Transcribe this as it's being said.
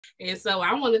And so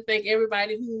I want to thank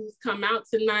everybody who's come out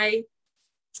tonight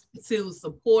to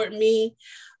support me,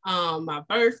 my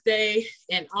birthday,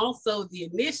 and also the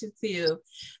initiative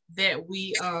that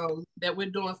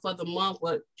we're doing for the month,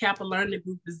 what Kappa Learning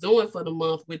Group is doing for the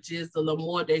month, which is the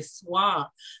L'amour de Soi,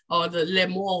 or the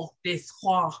L'amour de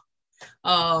Soi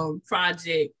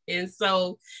project. And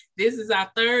so this is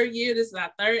our third year, this is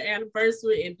our third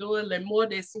anniversary in doing L'amour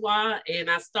de Soi, and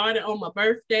I started on my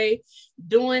birthday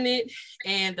doing it.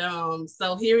 And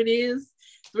so here it is,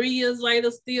 3 years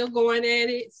later, still going at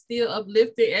it, still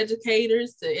uplifting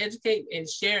educators to educate and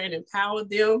share and empower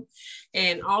them,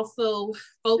 and also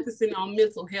focusing on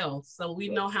mental health. So we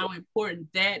know how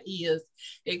important that is,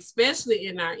 especially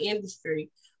in our industry,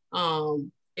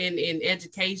 in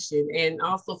education, and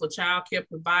also for child care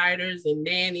providers and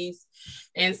nannies.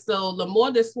 And so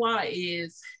L'amour de Soi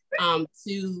is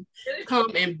to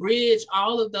come and bridge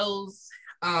all of those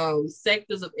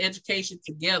sectors of education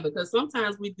together, because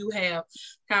sometimes we do have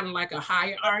kind of like a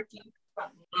hierarchy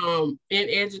in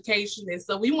education, and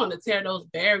so we want to tear those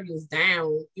barriers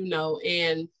down,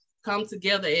 and come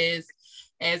together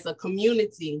as a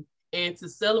community, and to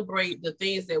celebrate the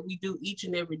things that we do each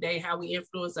and every day, how we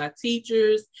influence our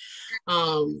teachers,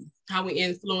 how we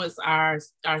influence our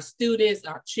students,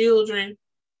 our children,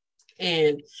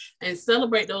 and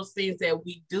celebrate those things that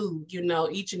we do,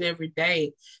 each and every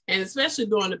day. And especially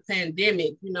during the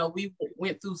pandemic, we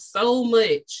went through so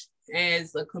much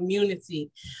as a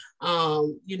community,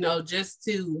 just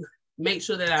to make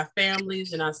sure that our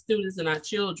families and our students and our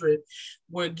children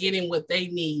were getting what they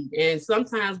need. And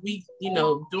sometimes we,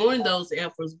 during those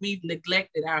efforts, we've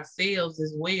neglected ourselves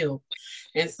as well.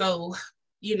 And so,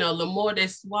 L'amour de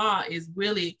Soi is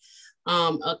really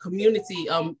a community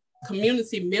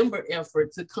member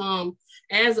effort to come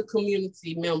as a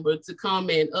community member to come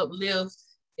and uplift,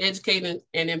 educate,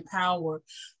 and empower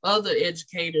other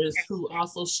educators who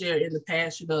also share in the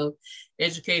passion of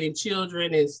educating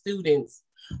children and students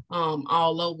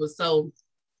all over. So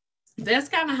that's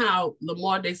kind of how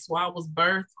L'amour de Soi was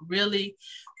birthed, really,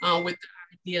 with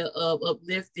the idea of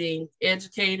uplifting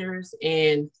educators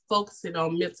and focusing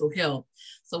on mental health.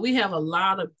 So we have a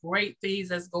lot of great things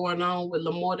that's going on with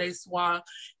L'amour de Soi.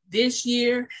 This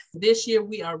year,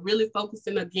 we are really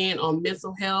focusing again on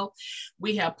mental health.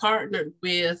 We have partnered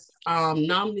with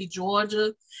Nannies,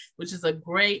 Georgia, which is a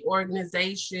great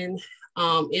organization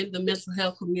in the mental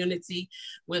health community,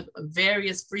 with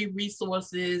various free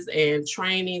resources and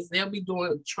trainings. They'll be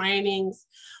doing trainings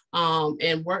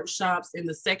and workshops in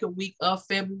the second week of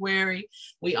February.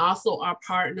 We also are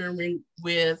partnering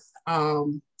with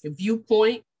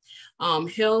Viewpoint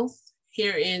Health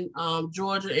here in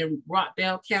Georgia, in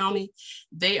Rockdale County.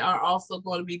 They are also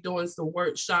going to be doing some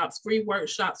workshops, free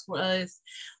workshops for us.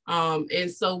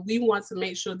 And so we want to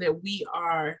make sure that we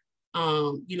are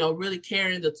really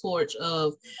carrying the torch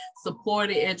of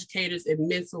supporting educators in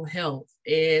mental health.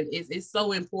 And it's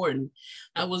so important.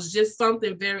 It was just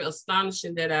something very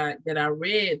astonishing that I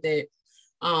read, that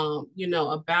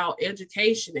about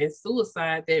education and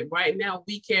suicide, that right now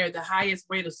we carry the highest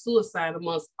rate of suicide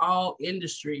amongst all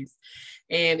industries.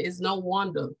 And it's no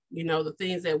wonder, the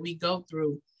things that we go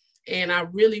through. And I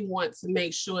really want to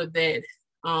make sure that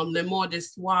L'amour de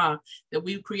Soi, that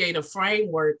we create a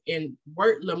framework and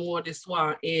work L'amour de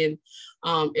Soi in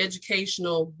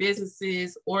educational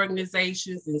businesses,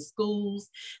 organizations, and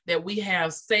schools, that we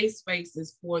have safe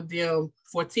spaces for them,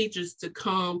 for teachers to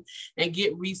come and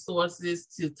get resources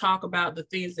to talk about the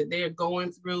things that they're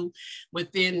going through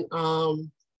within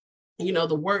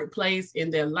the workplace,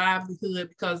 in their livelihood,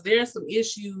 because there are some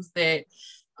issues that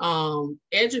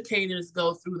educators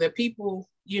go through that people,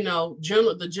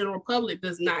 the general public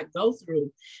does not go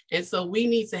through. And so we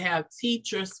need to have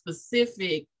teacher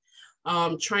specific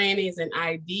trainings and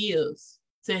ideas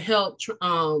to help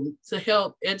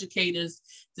educators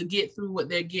to get through what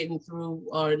they're getting through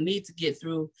or need to get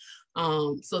through,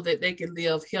 so that they can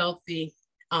live healthy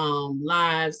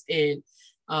lives and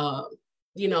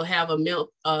have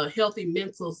a healthy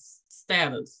mental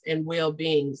status and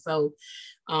well-being. So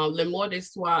L'amour de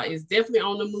Soi is definitely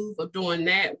on the move of doing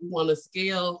that. We want to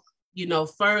scale,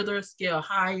 further, scale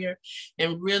higher,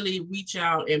 and really reach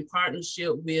out in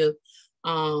partnership with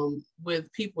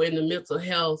people in the mental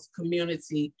health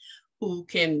community who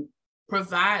can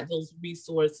provide those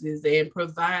resources and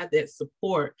provide that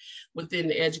support within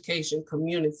the education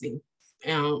community.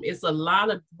 It's a lot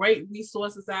of great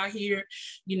resources out here,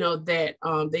 that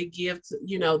they give to,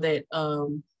 that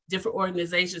different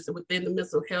organizations within the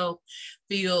mental health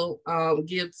field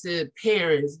give to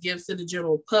parents, give to the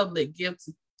general public, give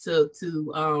to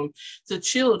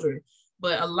children.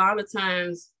 But a lot of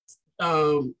times,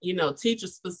 teacher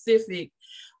specific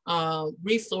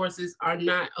resources are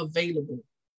not available,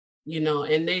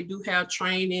 and they do have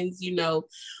trainings,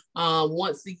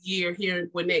 once a year here in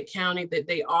Gwinnett County that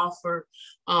they offer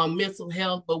mental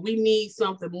health, but we need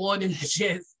something more than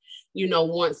just,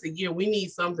 once a year. We need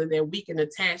something that we can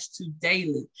attach to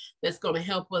daily that's going to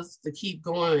help us to keep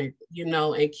going,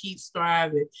 and keep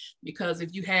striving. Because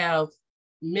if you have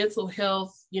mental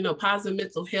health, positive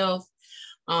mental health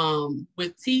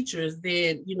with teachers,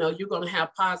 then, you're going to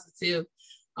have positive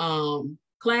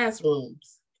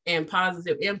classrooms and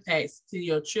positive impacts to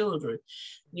your children.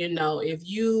 If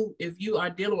you are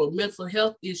dealing with mental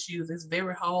health issues, it's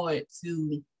very hard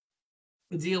to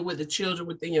deal with the children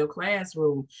within your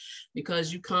classroom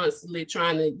because you're constantly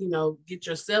trying to, get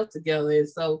yourself together. And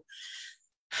so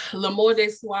L'amour de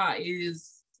Soi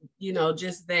is,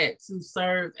 just that, to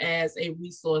serve as a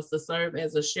resource, to serve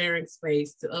as a sharing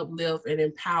space, to uplift and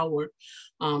empower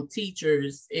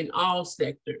teachers in all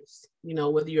sectors,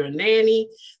 whether you're a nanny,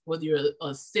 whether you're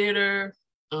a sitter,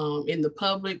 in the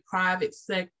public, private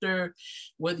sector,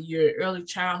 whether you're in early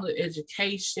childhood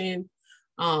education,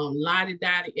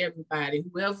 lottie-dottie, everybody,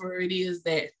 whoever it is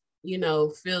that,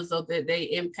 feels though that they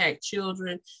impact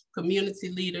children, community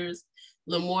leaders,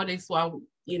 L'amour de Soi,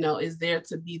 is there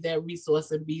to be that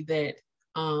resource and be that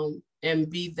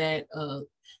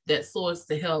that source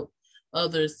to help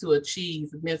others to achieve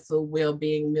mental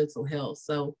well-being, mental health.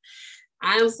 So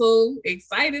I am so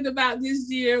excited about this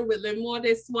year with L'amour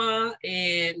de Soi,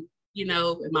 and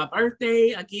my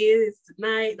birthday again is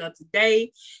tonight or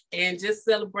today, and just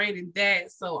celebrating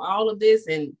that. So all of this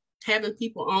and having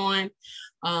people on,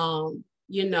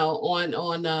 in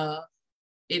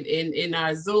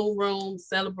our Zoom room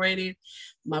celebrating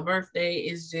my birthday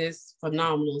is just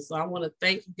phenomenal. So I want to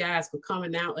thank you guys for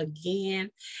coming out again.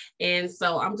 And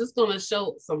so I'm just going to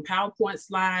show some PowerPoint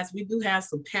slides. We do have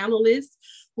some panelists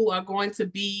who are going to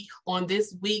be on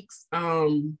this week's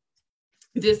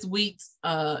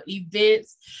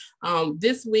events.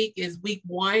 This week is week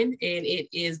 1, and it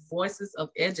is Voices of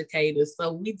Educators.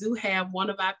 So we do have one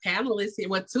of our panelists here,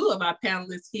 well, 2 of our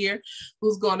panelists here,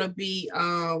 who's going to be,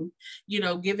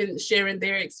 sharing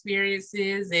their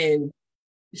experiences and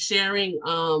sharing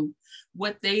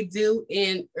what they do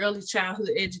in early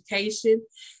childhood education.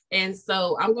 And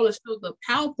so I'm going to show the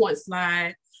PowerPoint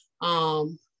slide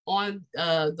on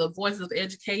the Voices of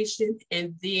Education,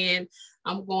 and then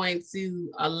I'm going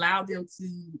to allow them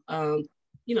to,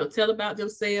 tell about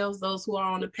themselves, those who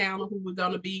are on the panel, who we're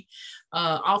going to be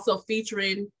also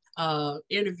featuring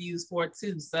interviews for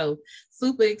too. So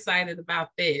super excited about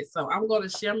that. So I'm going to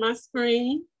share my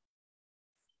screen.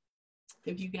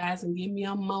 If you guys can give me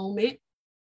a moment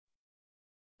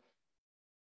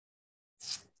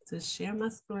to share my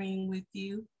screen with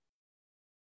you.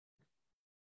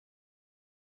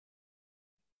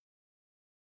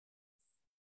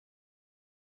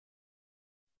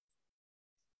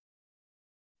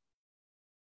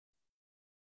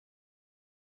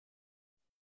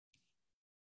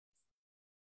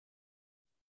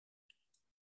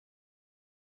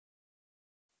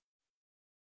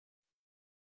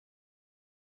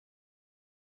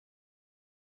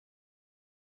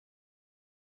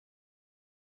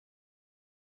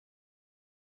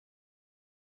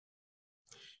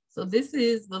 So this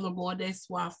is the L'amour de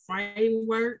Soi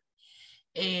framework,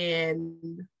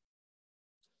 and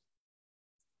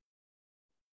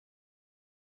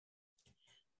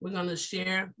we're going to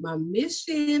share my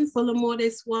mission for L'amour de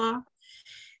Soi.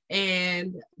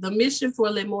 And the mission for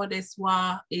L'amour de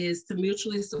Soi is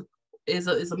to is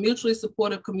a mutually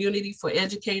supportive community for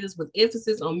educators with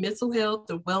emphasis on mental health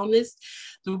and wellness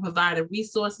through providing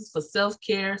resources for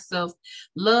self-care,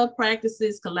 self-love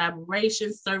practices,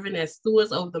 collaboration, serving as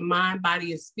stewards over the mind,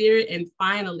 body, and spirit, and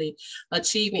finally,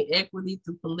 achieving equity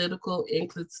through political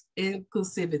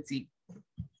inclusivity.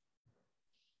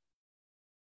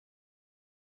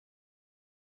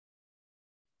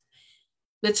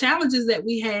 The challenges that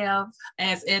we have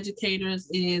as educators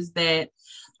is that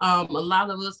a lot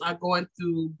of us are going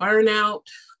through burnout,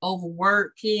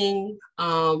 overworking,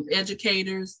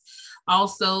 educators,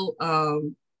 also,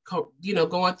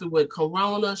 going through with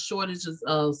Corona, shortages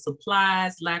of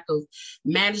supplies, lack of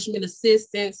management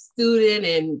assistance, student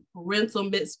and parental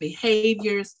mixed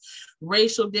behaviors,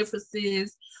 racial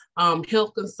differences,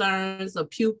 health concerns of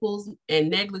pupils, and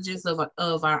negligence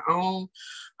of our own,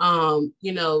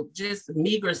 just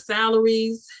meager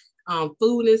salaries,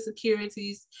 food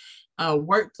insecurities,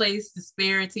 workplace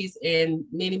disparities, and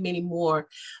many, many more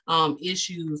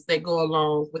issues that go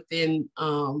along within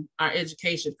our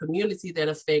education community that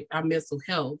affect our mental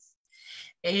health.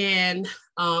 And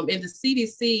in the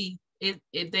CDC,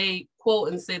 they quote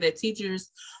and say that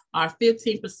teachers are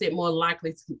 15% more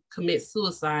likely to commit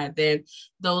suicide than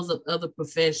those of other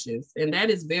professions. And that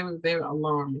is very, very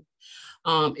alarming.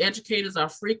 Educators are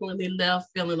frequently left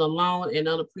feeling alone and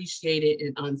unappreciated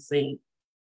and unseen.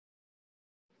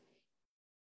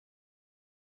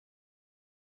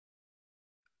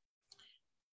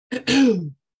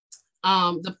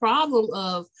 The problem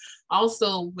of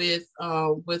also with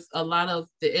a lot of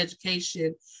the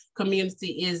education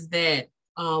community is that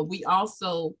we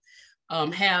also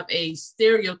have a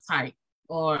stereotype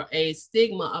or a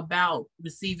stigma about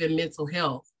receiving mental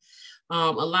health.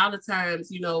 A lot of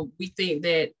times, we think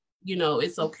that,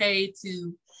 it's okay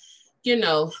to,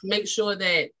 make sure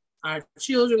that our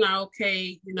children are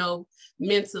okay,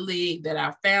 mentally, that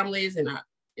our families and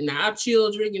our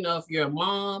children, if you're a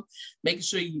mom, making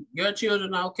sure your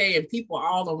children are okay and people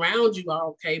all around you are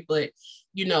okay. But,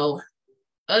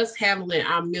 us handling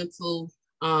our mental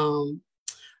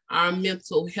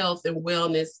health and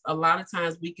wellness, a lot of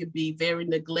times we can be very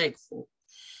neglectful.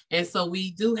 And so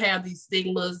we do have these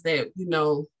stigmas that,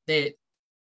 that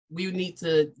we need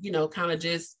to, kind of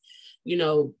just,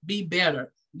 be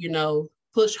better,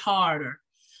 push harder.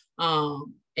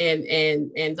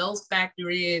 And those factor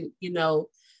in,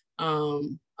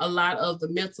 a lot of the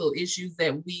mental issues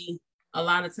that we a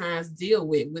lot of times deal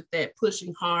with that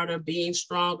pushing harder, being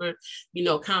stronger,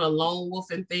 kind of lone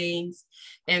wolfing things.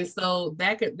 And so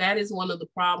that is one of the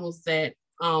problems that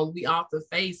we often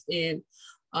face in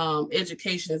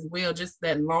education as well, just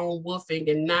that lone wolfing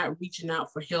and not reaching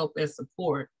out for help and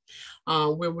support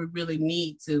where we really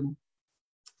need to.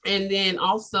 And then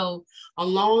also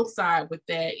alongside with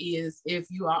that is if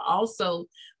you are also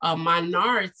a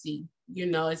minority,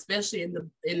 especially in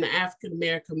the African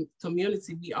American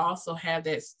community, we also have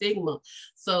that stigma.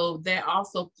 So that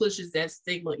also pushes that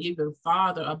stigma even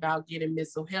farther about getting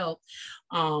mental health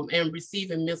and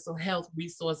receiving mental health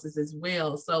resources as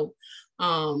well. So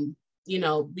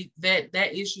that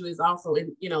issue is also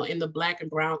in the Black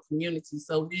and brown community.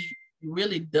 So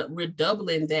we're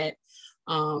doubling that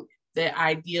that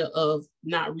idea of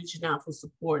not reaching out for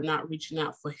support, not reaching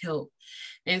out for help.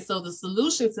 And so the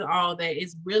solution to all that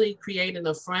is really creating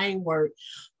a framework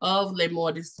of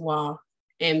L'amour de Soi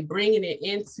and bringing it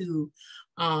into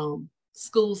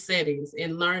school settings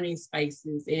and learning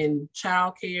spaces and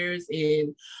child cares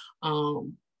and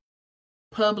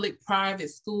public, private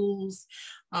schools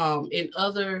and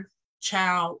other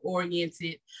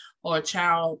child-oriented or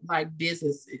child-like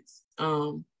businesses.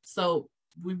 So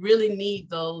we really need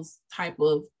those type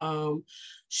of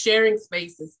sharing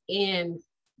spaces in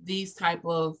these type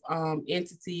of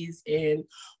entities and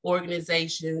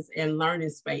organizations and learning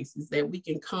spaces that we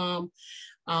can come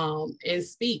and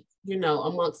speak,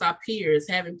 amongst our peers,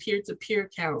 having peer-to-peer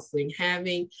counseling,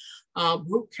 having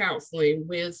group counseling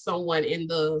with someone in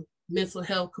the mental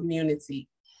health community.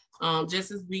 Just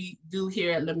as we do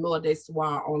here at L'amour de Soi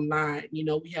online,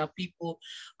 we have people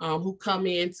who come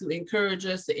in to encourage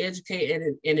us, to educate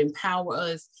and empower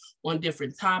us on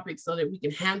different topics so that we can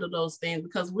handle those things,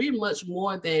 because we're much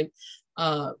more than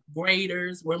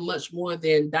graders, we're much more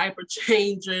than diaper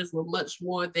changers, we're much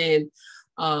more than,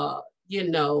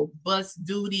 bus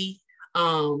duty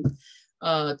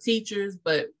teachers,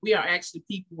 but we are actually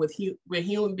people we're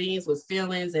human beings with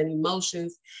feelings and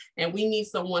emotions, and we need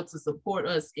someone to support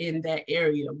us in that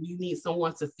area. We need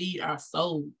someone to feed our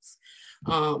souls.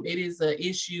 It is an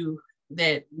issue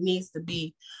that needs to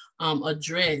be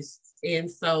addressed. And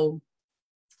so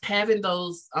having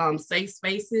those safe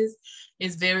spaces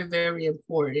is very, very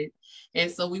important. And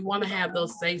so we want to have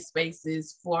those safe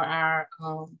spaces for our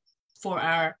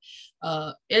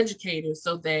educators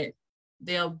so that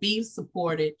they'll be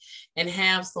supported and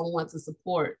have someone to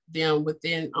support them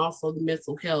within also the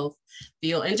mental health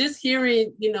field. And just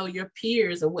hearing, your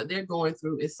peers and what they're going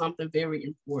through is something very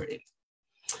important.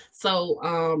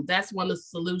 So that's one of the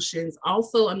solutions.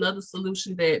 Also, another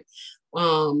solution that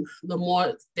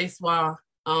L'amour de Soi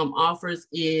offers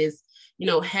is,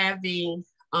 having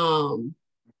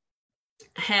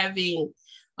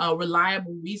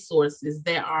reliable resources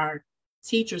that are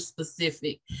teacher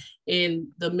specific in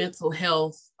the mental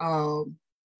health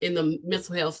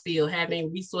field,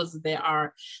 having resources that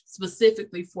are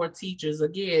specifically for teachers.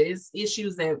 Again, it's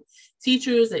issues that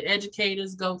teachers and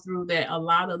educators go through that a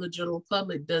lot of the general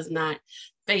public does not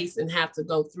face and have to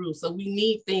go through. So we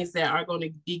need things that are going to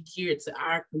be geared to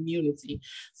our community.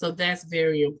 So that's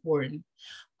very important.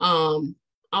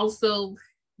 Also,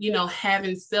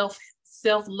 having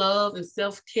self-love and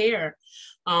self-care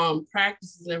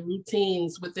practices and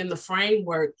routines within the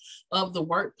framework of the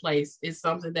workplace is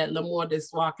something that L'amour de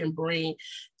Soi can bring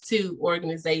to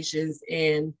organizations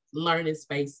and learning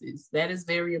spaces. That is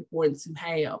very important to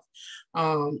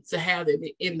have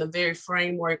it in the very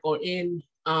framework or in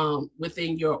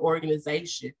within your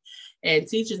organization, and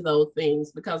teaching those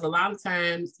things, because a lot of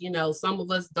times, you know, some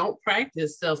of us don't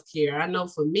practice self-care. I know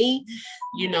for me,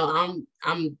 you know,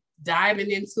 I'm diving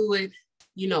into it,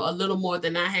 you know, a little more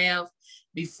than I have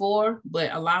before,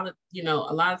 but a lot of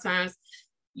times,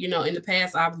 you know, in the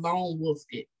past, I've lone wolfed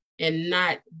it and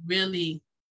not really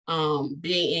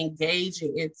being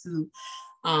engaging into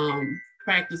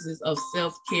practices of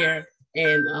self-care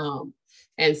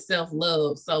and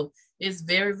self-love. So it's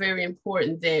very, very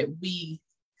important that we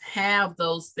have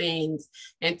those things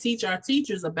and teach our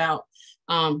teachers about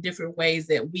different ways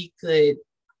that we could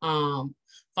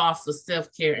foster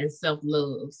self-care and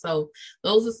self-love. So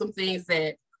those are some things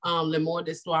that L'amour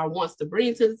de Soi wants to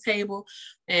bring to the table,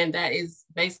 and that is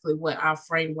basically what our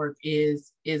framework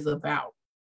is about.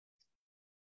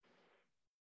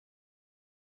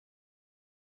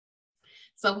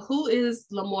 So who is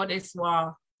L'amour de Soi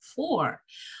for?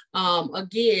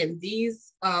 Again,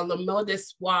 these L'amour de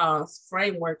Soi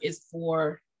framework is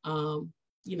for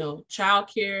you know, child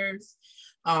cares,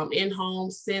 in-home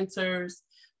centers.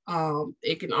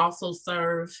 It can also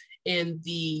serve in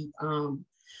the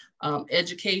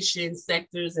education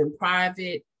sectors and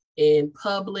private and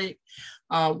public.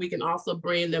 We can also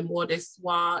bring L'amour de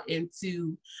Soi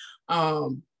into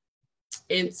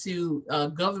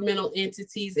governmental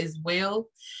entities as well.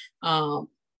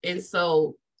 And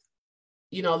so,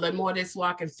 you know, L'amour de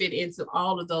Soi can fit into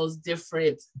all of those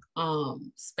different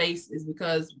spaces,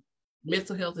 because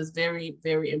mental health is very,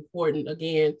 very important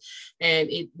again, and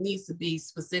it needs to be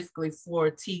specifically for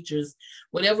teachers.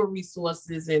 Whatever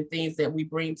resources and things that we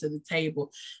bring to the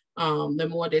table,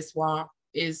 L'amour de Soi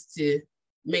is to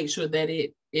make sure that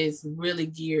it is really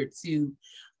geared to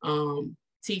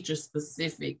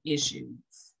teacher-specific issues.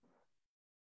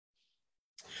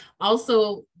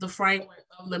 Also, the framework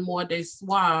of L'amour de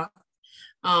Soi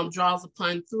draws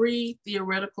upon 3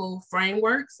 theoretical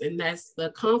frameworks, and that's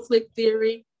the conflict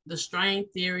theory, the strain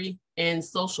theory, and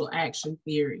social action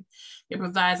theory. It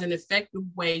provides an effective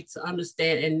way to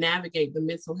understand and navigate the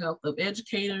mental health of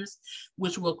educators,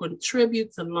 which will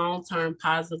contribute to long-term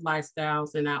positive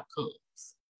lifestyles and outcomes.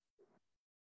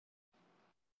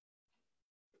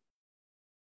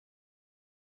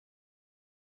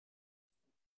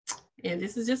 And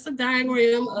this is just a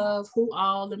diagram of who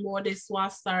all L'amour de Soi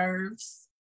serves.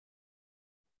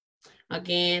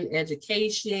 Again,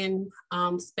 education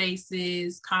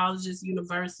spaces, colleges,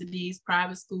 universities,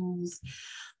 private schools,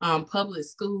 public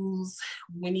schools.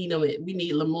 We need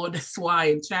L'amour de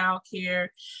Soi in childcare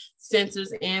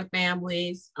centers and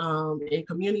families, and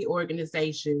community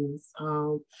organizations,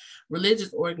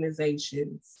 religious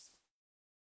organizations.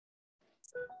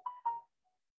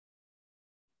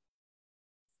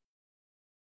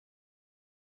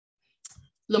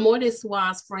 L'amour de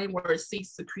Soi's framework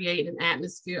seeks to create an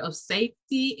atmosphere of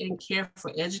safety and care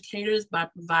for educators by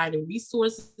providing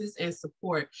resources and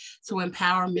support to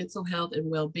empower mental health and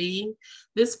well-being.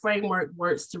 This framework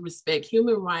works to respect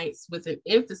human rights with an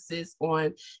emphasis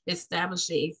on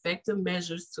establishing effective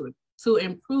measures to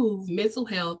improve mental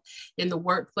health in the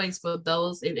workplace for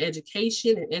those in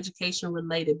education and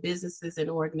education-related businesses and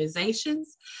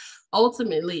organizations.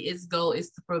 Ultimately, its goal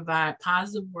is to provide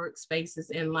positive workspaces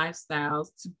and lifestyles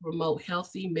to promote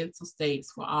healthy mental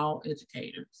states for all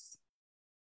educators.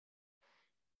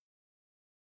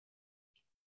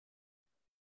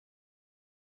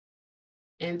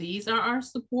 And these are our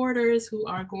supporters who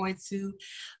are going to,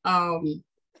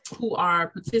 who are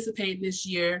participating this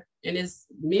year. And there's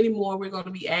many more we're going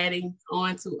to be adding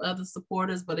on to other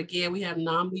supporters. But again, we have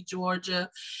NAMI Georgia,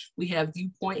 we have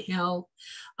Viewpoint Health,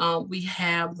 we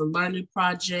have the Learning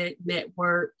Project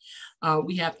Network,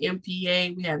 we have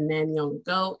MPA, we have Nanny on the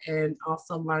Go, and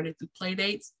also Learning Through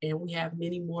Playdates, and we have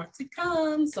many more to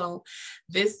come. So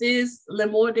this is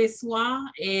L'amour de Soi,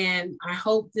 and I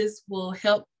hope this will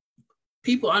help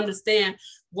people understand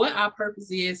what our purpose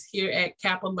is here at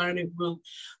Kappa Learning Group.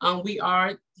 We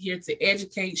are here to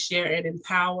educate, share, and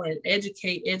empower and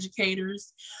educate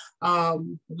educators.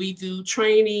 We do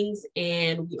trainings,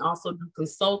 and we also do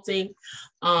consulting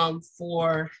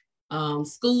for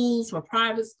schools, for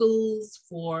private schools,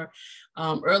 for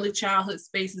early childhood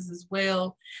spaces as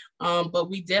well. But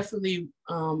we definitely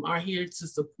are here to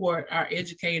support our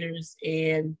educators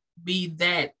and be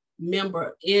that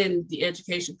member in the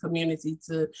education community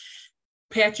to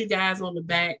pat you guys on the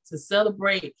back, to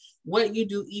celebrate what you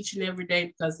do each and every day,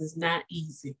 because it's not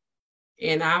easy.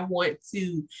 And I want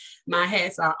to, my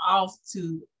hats are off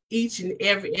to each and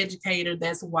every educator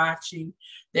that's watching,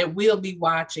 that will be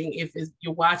watching if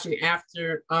you're watching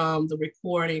after the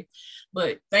recording.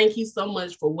 But thank you so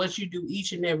much for what you do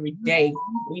each and every day.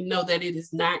 We know that it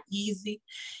is not easy.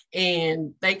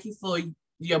 And thank you for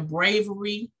your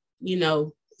bravery, you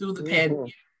know, through the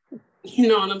pandemic. You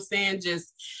know what I'm saying?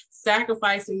 Just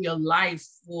sacrificing your life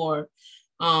for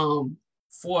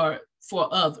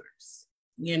others,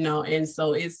 you know. And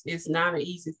so it's not an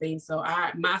easy thing. So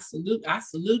I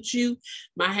salute you.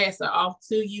 My hats are off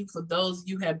to you for those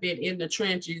you have been in the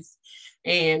trenches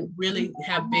and really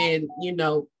have been, you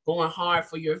know, going hard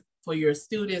for your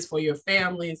students, for your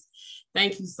families.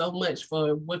 Thank you so much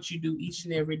for what you do each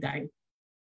and every day.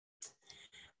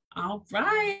 All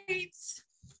right.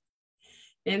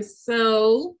 And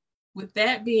so with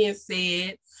that being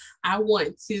said, I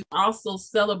want to also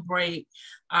celebrate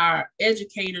our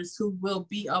educators who will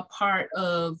be a part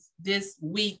of this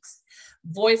week's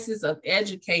Voices of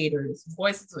Educators.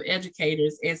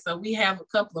 And so we have a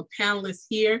couple of panelists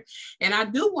here. And I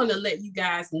do want to let you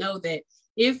guys know that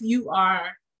if you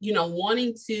are, you know,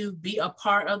 wanting to be a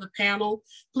part of the panel,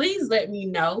 please let me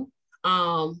know.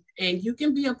 And you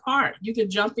can be a part. You can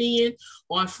jump in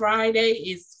on Friday.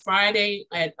 It's Friday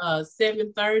at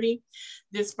 7:30.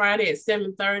 This Friday at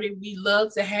 7:30. We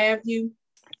love to have you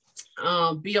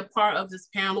be a part of this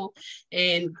panel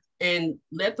and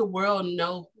let the world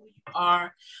know who you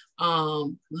are.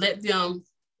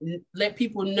 Let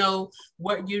people know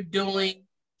what you're doing.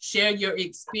 Share your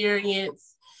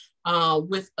experience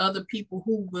with other people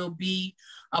who will be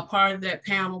a part of that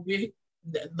panel.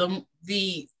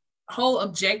 The whole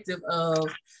objective of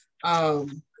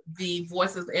the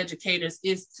Voices of Educators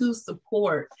is to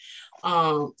support,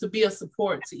 to be a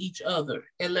support to each other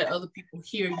and let other people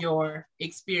hear your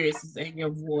experiences and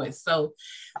your voice. So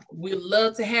we'd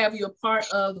love to have you a part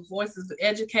of the Voices of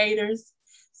Educators.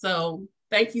 So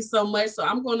thank you so much. So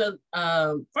I'm gonna,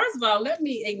 first of all, let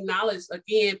me acknowledge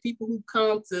again, people who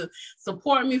come to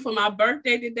support me for my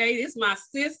birthday today. This my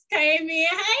sis came in.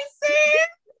 Hey sis,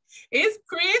 it's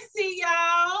Chrissy,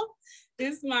 y'all.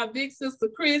 This is my big sister,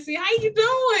 Chrissy. How you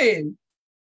doing?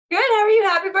 Good. How are you?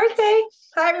 Happy birthday.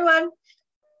 Hi, everyone.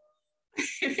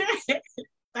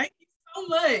 Thank you so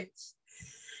much.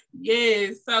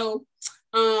 Yes. So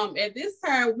at this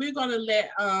time, we're going to let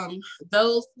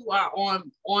those who are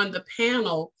on the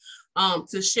panel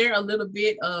to share a little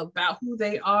bit about who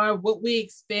they are, what we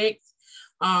expect,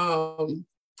 and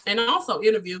also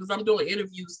interviews, because I'm doing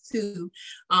interviews too,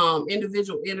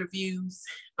 individual interviews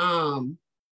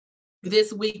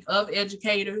this week of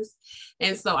educators.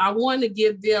 And so I want to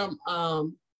give them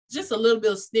just a little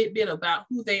bit of snippet about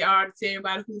who they are, to tell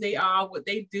everybody who they are, what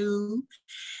they do,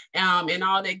 and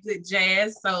all that good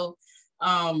jazz. So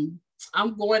I'm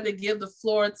going to give the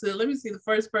floor to, let me see, the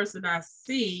first person I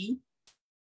see.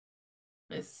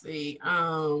 Let's see.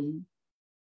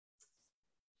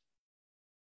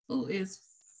 Who is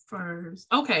first?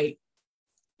 Okay.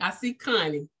 I see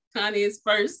Connie. Connie is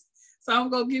first. So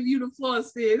I'm going to give you the floor,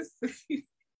 sis.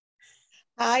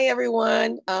 Hi,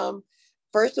 everyone.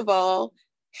 First of all,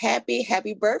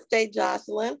 happy birthday,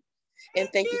 Jocelyn. And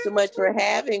thank you so much for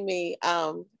having me.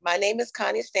 My name is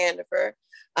Connie Standifer.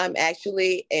 I'm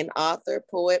actually an author,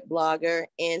 poet, blogger,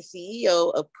 and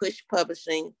CEO of Push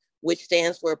Publishing, which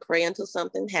stands for Pray Until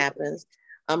Something Happens.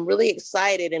 I'm really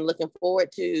excited and looking forward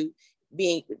to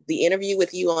being the interview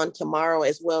with you on tomorrow,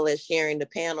 as well as sharing the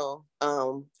panel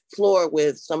floor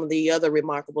with some of the other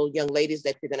remarkable young ladies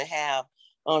that you're going to have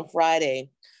on Friday.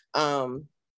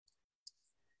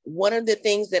 One of the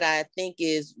things that I think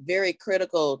is very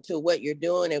critical to what you're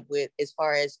doing with, as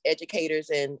far as educators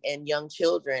and young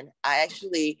children, I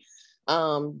actually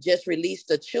just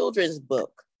released a children's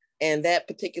book. And that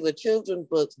particular children's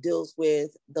book deals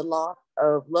with the loss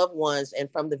of loved ones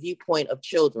and from the viewpoint of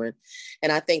children.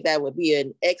 And I think that would be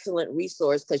an excellent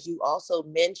resource, because you also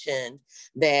mentioned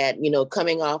that, you know,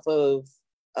 coming off of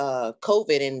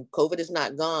COVID, and COVID is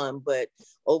not gone, but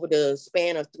over the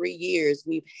span of 3 years,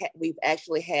 we've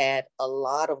actually had a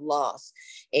lot of loss.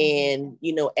 And,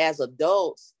 you know, as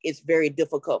adults, it's very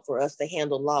difficult for us to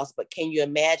handle loss, but can you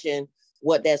imagine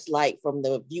what that's like from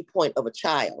the viewpoint of a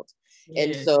child?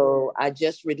 And so I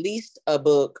just released a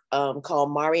book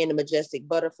called Mari and the Majestic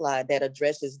Butterfly that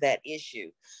addresses that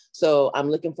issue. So I'm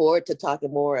looking forward to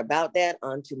talking more about that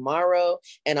on tomorrow.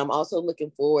 And I'm also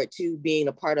looking forward to being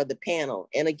a part of the panel.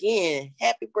 And again,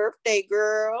 happy birthday,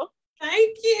 girl.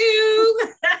 Thank you.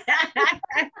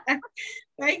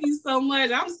 Thank you so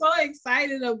much. I'm so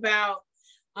excited about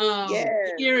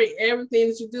Yes. Hearing everything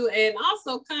that you do. And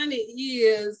also Connie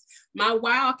is my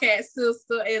Wildcat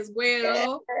sister as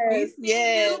well. We Yes. see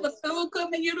Yes. you,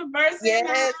 Bethune-Cookman University in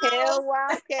the Yes. house. Hell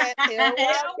Wildcat. Hell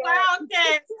Hell Wildcat.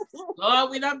 Wildcat.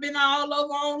 Lord, we done been all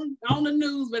over on the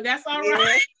news, but that's all Yeah,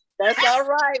 right. that's all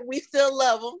right. We still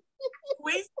love them.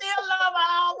 We still love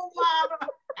our alma mater.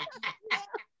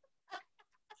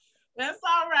 That's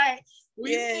all right.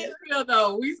 We still here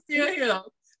though. We still here.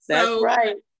 That's So,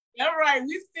 right. all right,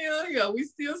 we still here. We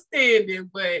still standing.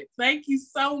 But thank you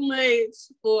so much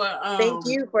for Thank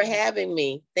you for having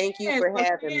me. Thank you for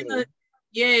having me.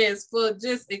 Yes, for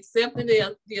just accepting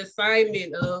the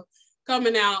assignment of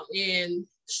coming out and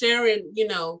sharing,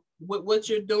 what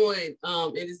you're doing.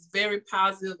 It is very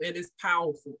positive and it's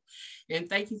powerful. And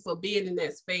thank you for being in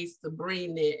that space to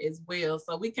bring that as well.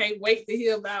 So we can't wait to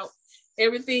hear about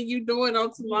everything you're doing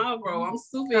on tomorrow. I'm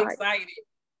super excited.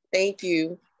 Thank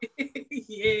you.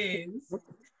 Yes,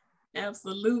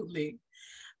 absolutely.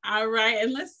 All right,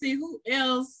 and let's see who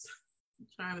else. I'm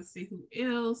trying to see who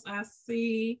else I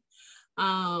see.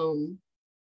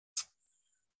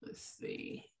 Let's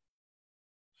see.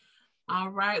 All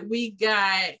right, we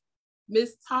got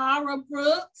Miss Tara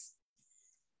Brooks.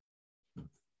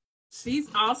 She's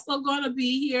also going to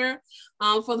be here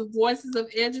for the Voices of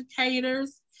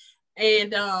Educators.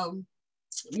 And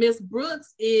Miss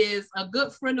Brooks is a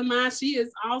good friend of mine. She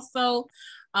is also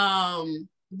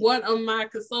one of my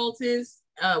consultants.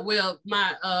 My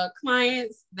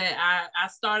clients that I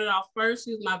started off first.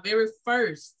 She was my very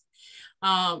first.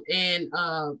 Me and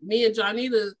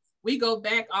Johnita, we go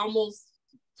back almost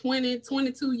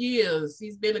 22 years.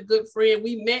 She's been a good friend.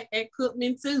 We met at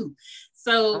Cookman too.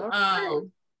 So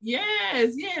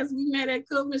yes, we met at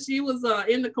Cookman. She was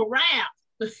in the corral.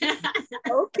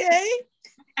 Okay.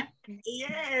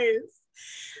 Yes.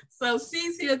 So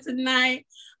she's here tonight.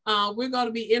 We're going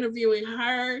to be interviewing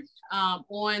her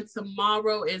on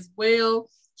tomorrow as well.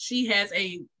 She has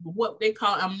what they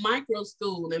call a micro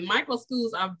school, and micro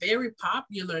schools are very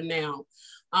popular now.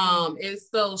 And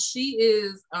so she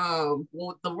is,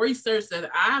 the research that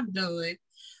I've done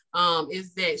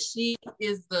is that she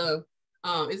is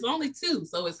it's only two.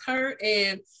 So it's her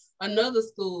and another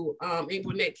school in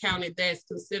Gwinnett County that's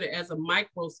considered as a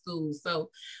micro school. So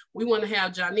we want to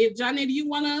have Johnny. Johnny, do you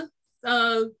want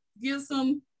to give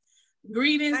some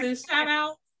greetings and shout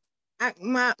out?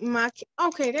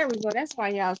 Okay, there we go. That's why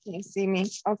y'all can't see me.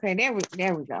 Okay, there we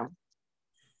go.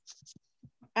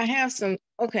 I have some.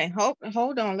 Okay,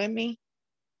 hold on. Let me.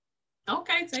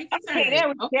 Okay, take your time. Okay, there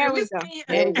we go.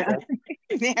 There we go.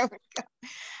 There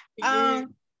we go.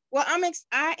 Well,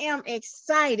 I am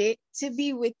excited to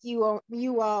be with you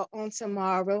all on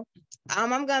tomorrow. I'm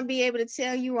gonna be able to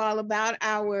tell you all about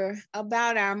our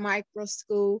micro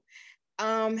school,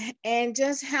 and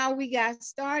just how we got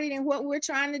started and what we're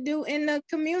trying to do in the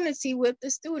community with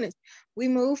the students. We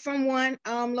moved from one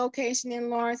location in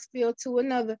Lawrenceville to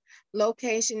another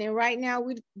location, and right now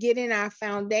we're getting our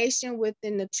foundation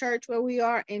within the church where we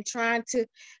are and trying to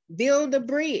build a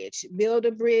bridge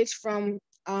from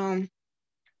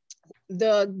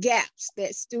the gaps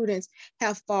that students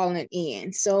have fallen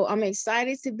in. So I'm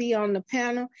excited to be on the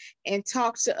panel and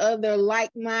talk to other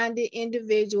like-minded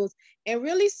individuals and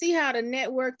really see how to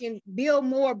network and build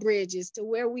more bridges to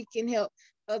where we can help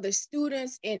other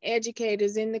students and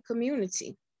educators in the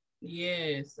community.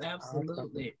 Yes,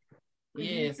 absolutely.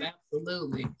 Yes,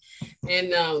 absolutely.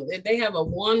 And they have a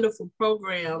wonderful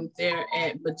program there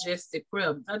at Majestic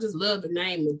Prep. I just love the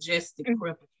name Majestic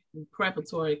Prep.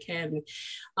 Preparatory Academy.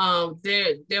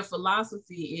 Their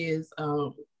philosophy is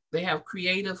they have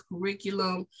creative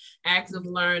curriculum, active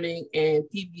learning, and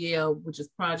PBL, which is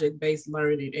project-based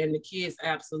learning, and the kids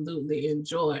absolutely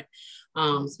enjoy,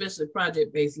 especially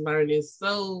project-based learning.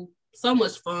 So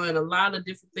much fun, a lot of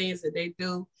different things that they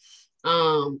do,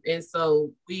 and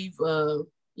so we've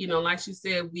like she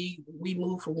said, we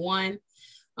moved from one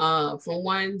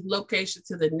location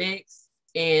to the next.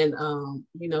 And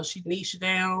she niched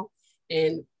down,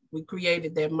 and we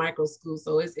created that micro school.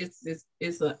 So it's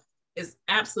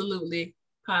absolutely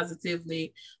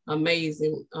positively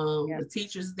amazing. The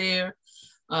teachers there,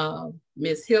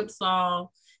 Miss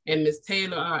Hipsall and Miss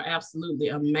Taylor, are absolutely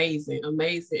amazing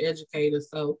educators.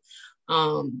 So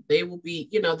they will be,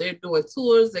 they're doing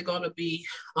tours. They're going to be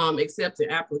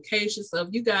accepting applications. So if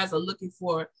you guys are looking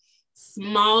for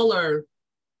smaller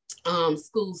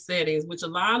school settings, which a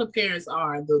lot of parents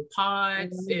are, the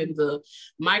pods and the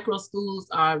micro schools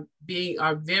are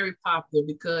very popular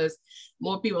because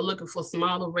more people are looking for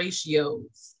smaller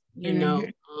ratios,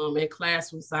 and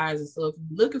classroom sizes. So if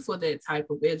you're looking for that type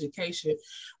of education,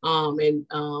 and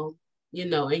you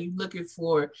know, and you're looking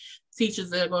for teachers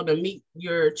that are going to meet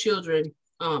your children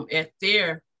at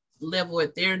their level,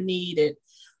 at their need, at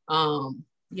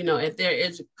you know, at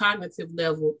their cognitive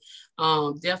level,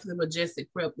 definitely Majestic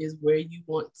Prep is where you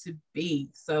want to be.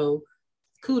 So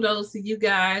kudos to you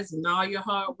guys and all your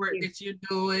hard work that you're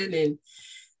doing.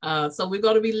 And so we're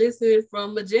going to be listening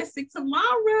from Majestic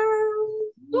tomorrow.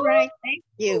 All right, thank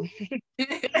you.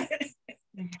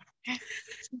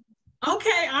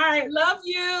 Okay, all right, love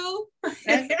you.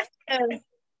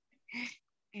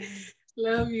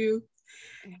 Love you.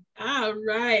 All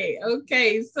right,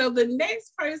 okay, so the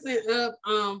next person up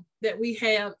that we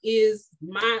have is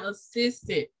my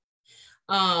assistant.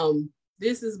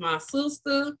 This is my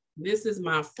sister, this is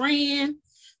my friend.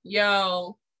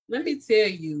 Y'all, let me tell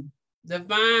you,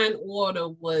 divine order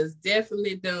was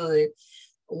definitely done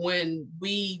when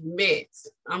we met.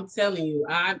 I'm telling you,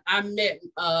 I met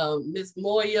Miss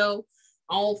Moyo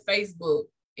on Facebook,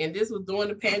 and this was during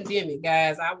the pandemic,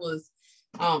 guys.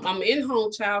 I'm an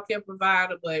in-home child care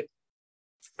provider, but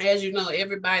as you know,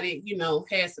 everybody, you know,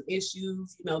 had some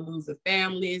issues, you know, losing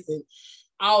families and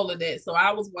all of that. So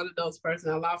I was one of those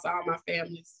persons. I lost all my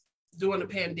families during the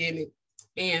pandemic.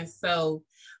 And so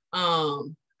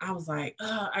I was like,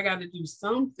 I got to do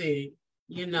something,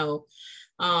 you know.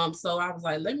 So I was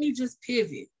like, let me just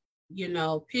pivot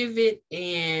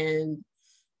and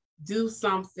do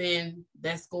something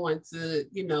that's going to,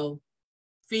 you know,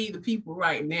 feed the people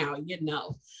right now, you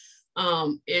know.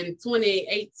 In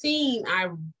 2018, I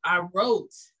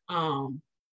wrote,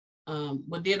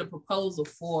 did a proposal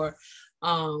for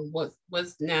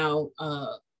what's now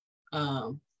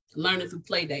Learning Through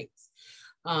Playdates.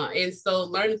 And so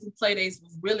Learning Through Playdates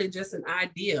was really just an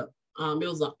idea.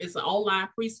 It's an online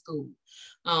preschool.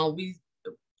 I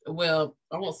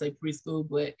won't say preschool,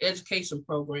 but education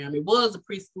program. It was a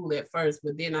preschool at first,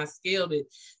 but then I scaled it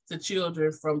to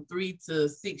children from 3 to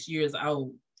 6 years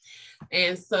old.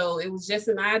 And so it was just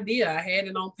an idea. I had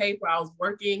it on paper. I was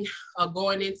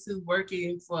going into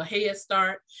working for Head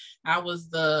Start. I was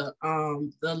the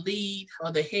lead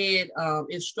or the head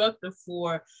instructor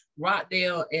for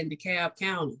Rockdale and DeKalb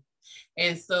County.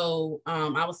 And so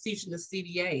I was teaching the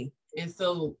CDA. And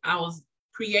so I was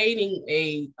creating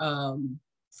a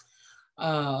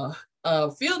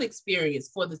field experience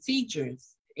for the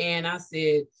teachers. And I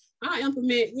said, I'll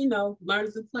implement, you know,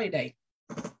 Learning Through Playdate.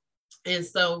 And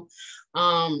so,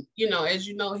 you know, as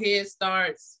you know, Head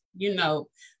Starts, you know,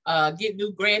 get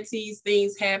new grantees,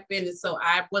 things happen. And so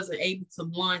I wasn't able to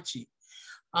launch it.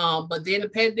 But then the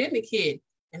pandemic hit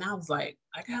and I was like,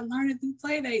 I got Learning Through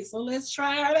Playdate. So let's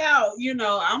try it out. You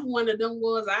know, I'm one of them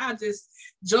ones, I just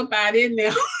jump out in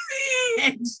there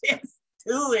and just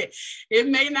do it. It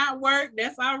may not work.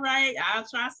 That's all right. I'll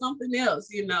try something else,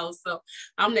 you know. So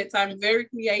I'm that type of very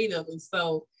creative. And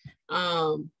so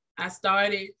I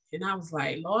started and I was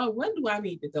like, Lord, where do I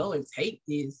need to go and take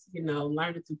this, you know,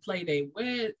 Learning Through Playdate?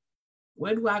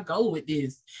 Where do I go with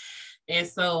this? And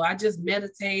so I just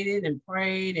meditated and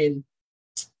prayed and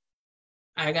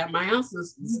I got my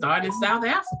answers, started in South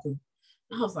Africa.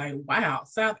 I was like, wow,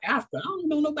 South Africa. I don't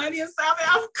know nobody in South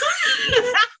Africa.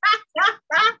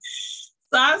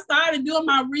 So I started doing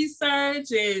my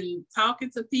research and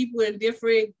talking to people in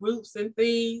different groups and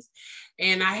things.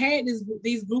 And I had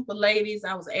these group of ladies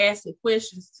I was asking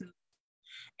questions to.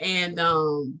 And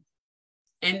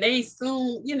they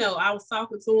soon, you know, I was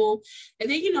talking to them. And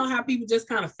then, you know, how people just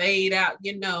kind of fade out,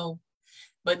 you know.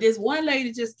 But this one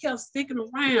lady just kept sticking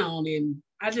around and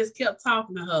I just kept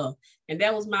talking to her. And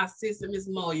that was my sister, Miss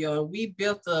Moyo. And we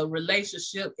built a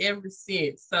relationship ever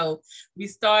since. So we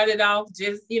started off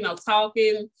just, you know,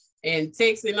 talking and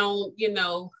texting on, you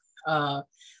know,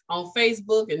 on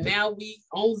Facebook. And now we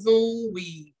on Zoom,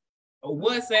 we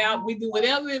WhatsApp, we do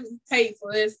whatever it takes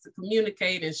for us to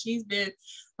communicate. And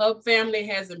her family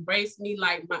has embraced me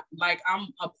like I'm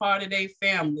a part of their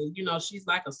family. You know, she's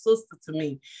like a sister to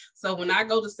me. So when I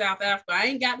go to South Africa, I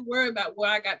ain't got to worry about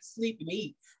where I got to sleep and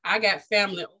eat. I got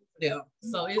family over there.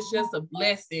 So it's just a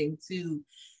blessing to,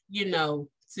 you know,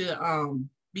 to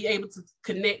be able to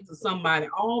connect to somebody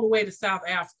all the way to South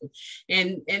Africa.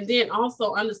 And then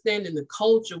also understanding the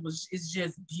culture is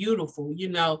just beautiful, you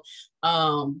know.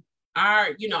 Our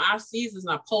seasons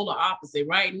are polar opposite.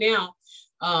 Right now,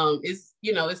 it's,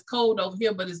 you know, it's cold over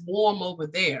here, but it's warm over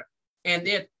there. And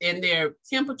their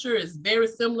temperature is very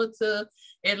similar to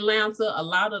Atlanta. A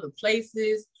lot of the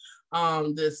places,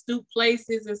 the stoop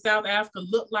places in South Africa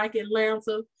look like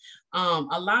Atlanta.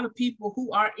 A lot of people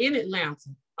who are in Atlanta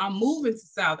are moving to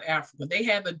South Africa. They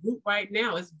have a group right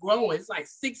now. It's growing. It's like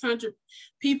 600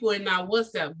 people in our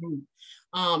WhatsApp group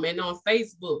and on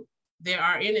Facebook. that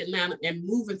are in Atlanta and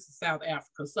moving to South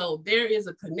Africa. So there is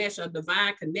a connection, a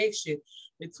divine connection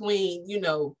between, you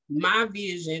know, my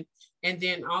vision and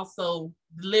then also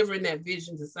delivering that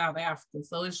vision to South Africa.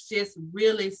 So it's just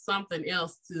really something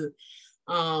else to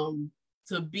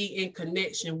be in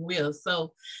connection with.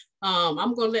 So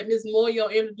I'm gonna let Ms.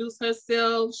 Moyo introduce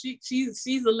herself.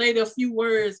 She's a lady of few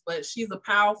words, but she's a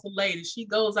powerful lady. She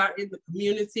goes out in the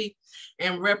community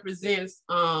and represents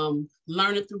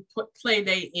learning through play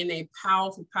date in a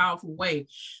powerful, powerful way.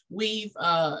 We've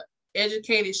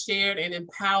educated, shared, and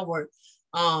empowered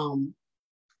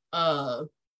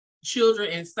children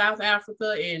in South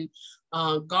Africa and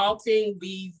Gauteng.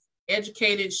 We've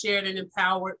educated, shared, and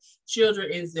empowered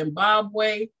children in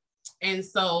Zimbabwe. And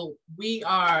so we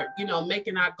are, you know,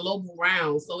 making our global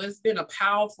rounds. So it's been a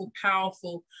powerful,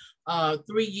 powerful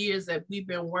 3 years that we've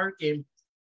been working.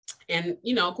 And,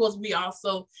 you know, of course, we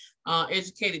also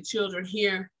educated children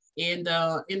here in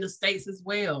the States as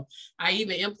well. I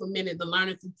even implemented the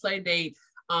Learning Through Play Date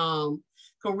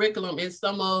curriculum in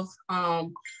some of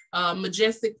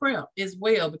Majestic Prep as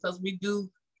well, because we do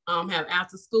have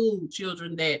after school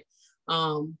children that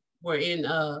were in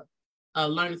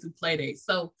Learning Through Play Date.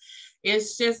 So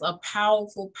it's just a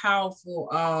powerful,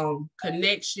 powerful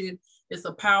connection. It's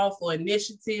a powerful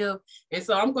initiative. And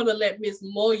so I'm going to let Ms.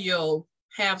 Moyo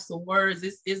have some words.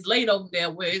 It's late over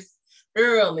there where it's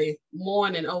early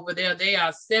morning over there. They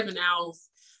are 7 hours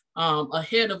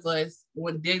ahead of us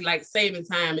when daylight saving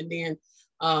time. And then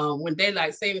when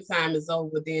daylight saving time is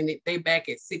over, then they back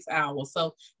at 6 hours.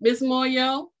 So Ms.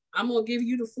 Moyo, I'm going to give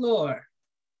you the floor.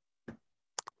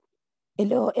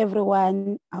 Hello,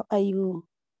 everyone. How are you?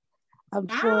 I'm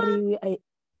sorry.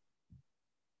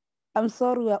 I'm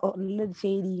sorry we're on load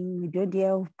shedding. We don't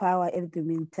have power at the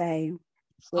meantime.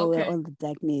 So we're on the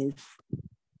darkness.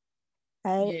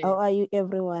 Hi, how are you,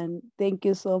 everyone? Thank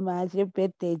you so much. Your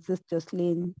birthday, Sister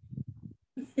Jocelyn.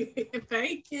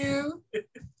 Thank you.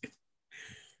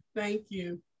 Thank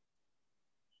you.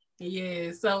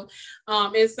 Yeah, so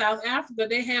in South Africa,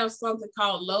 they have something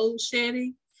called load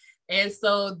shedding. And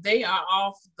so they are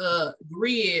off the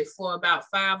grid for about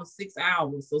 5 or 6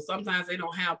 hours. So sometimes they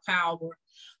don't have power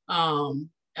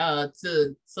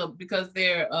because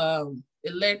their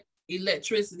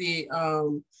electricity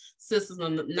systems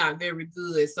are not very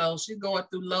good. So she's going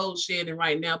through load shedding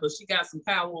right now, but she got some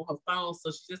power on her phone.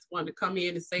 So she just wanted to come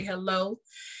in and say hello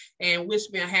and wish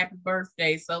me a happy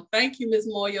birthday. So thank you, Ms.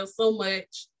 Moyo, so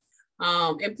much.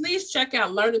 And please check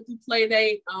out Learning Through Play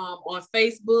Date on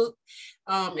Facebook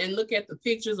and look at the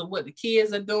pictures of what the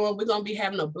kids are doing. We're going to be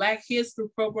having a Black History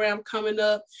program coming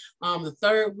up the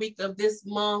 3rd week of this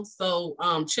month. So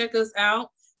check us out.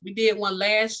 We did one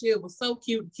last year. It was so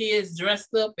cute. Kids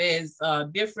dressed up as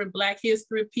different Black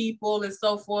History people and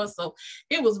so forth. So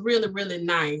it was really, really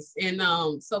nice. And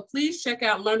so please check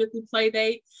out Learning Through Play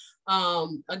Date.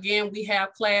 Again, we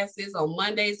have classes on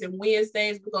Mondays and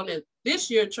Wednesdays. We're going to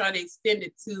this year try to extend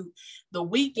it to the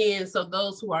weekend, so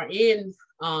those who are in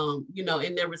you know,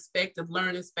 in their respective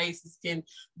learning spaces can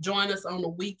join us on the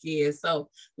weekend. So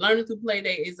Learning Through Play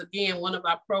Day is, again, one of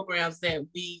our programs that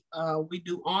we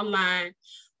do online.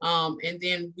 And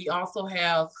then we also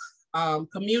have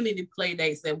community play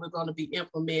dates that we're going to be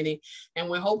implementing. And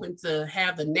we're hoping to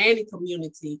have the nanny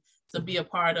community to be a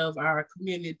part of our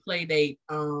community play date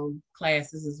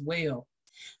classes as well.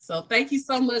 So thank you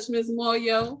so much, Ms.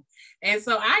 Moyo. And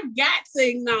so I got to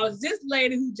acknowledge this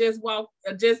lady who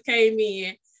just came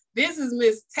in. This is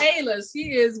Miss Taylor.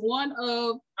 She is one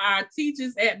of our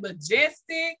teachers at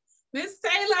Majestic. Miss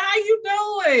Taylor, how you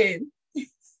doing?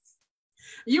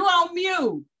 You on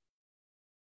mute.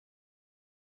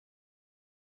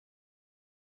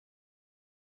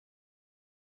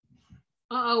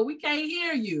 Uh-oh, we can't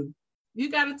hear you.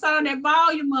 You got to turn that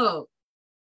volume up.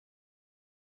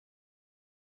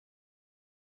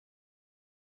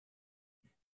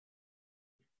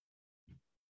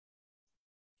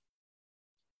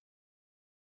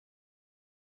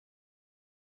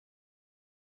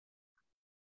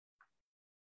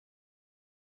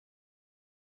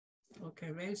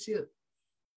 Okay, maybe she'll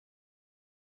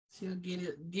get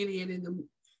it in the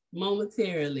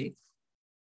momentarily.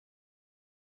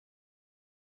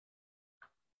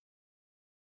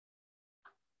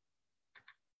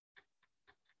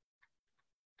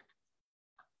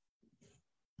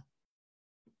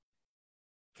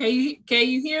 Can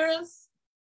you hear us?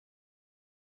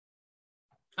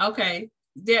 Okay.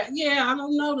 Yeah, I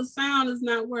don't know. The sound is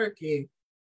not working.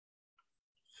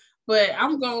 but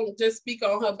I'm going to just speak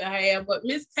on her behalf. But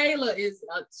Miss Taylor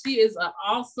she is an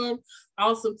awesome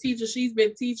teacher. She's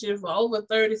been teaching for over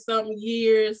 30-something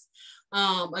years.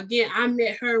 Again, I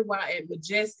met her while at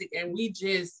Majestic, and we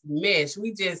just meshed.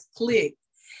 We just clicked.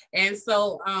 And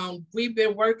so we've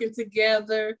been working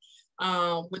together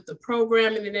with the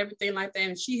programming and everything like that.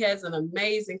 And she has an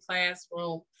amazing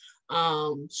classroom.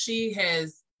 She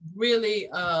has really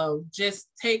just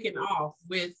taken off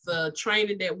with the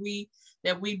training that we've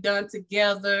done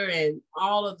together, and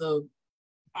all of the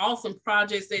awesome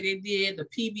projects that they did, the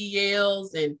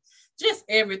PBLs and just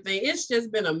everything. It's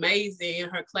just been amazing in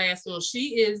her classroom.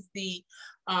 She is the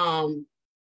 2nd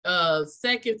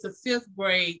to 5th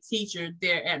grade teacher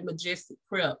there at Majestic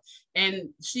Prep, and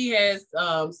she has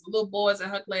some little boys in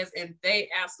her class, and they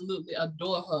absolutely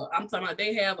adore her. I'm talking about,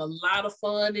 they have a lot of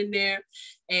fun in there,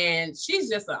 and she's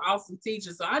just an awesome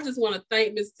teacher. So I just want to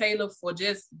thank Miss Taylor for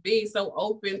just being so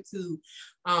open to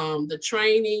the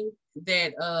training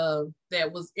that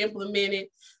was implemented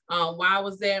while I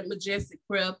was at Majestic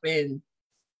Prep, and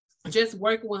just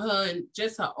working with her and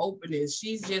just her openness.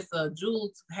 She's just a jewel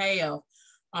to have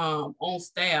on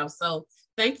staff. So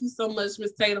thank you so much,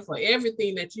 Ms. Taylor, for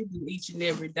everything that you do each and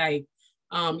every day.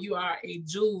 You are a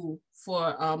jewel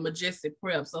for Majestic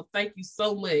Prep. So thank you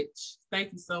so much.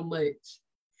 Thank you so much.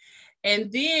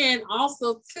 And then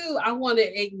also too, I want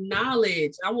to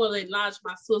acknowledge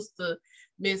my sister,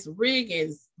 Miss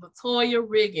Riggins, Latoya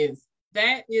Riggins.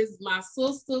 That is my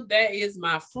sister. That is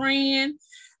my friend.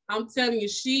 I'm telling you,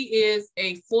 she is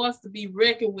a force to be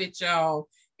reckoned with, y'all,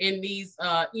 in these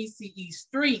ECE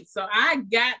streets. So I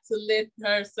got to let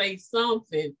her say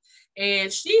something.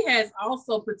 And she has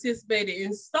also participated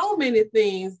in so many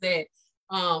things that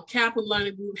Kappa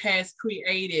Learning Group has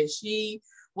created. She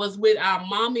was with our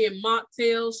Mommy and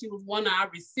Mocktail. She was one of our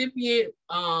recipients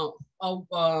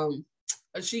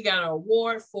she got an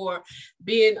award for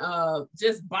being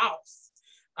just boss.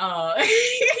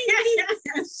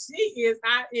 She is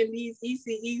out in these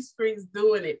ECE streets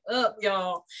doing it up,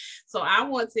 y'all. So I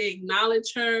want to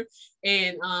acknowledge her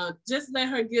and just let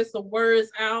her get some words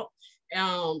out.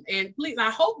 And please, I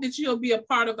hope that you'll be a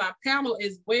part of our panel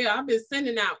as well. I've been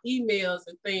sending out emails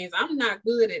and things. I'm not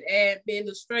good at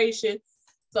administration,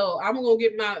 so I'm gonna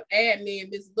get my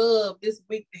admin, Miss Love, this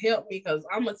week to help me, because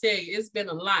I'm gonna tell you, it's been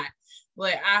a lot.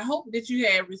 But I hope that you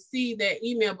have received that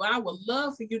email. But I would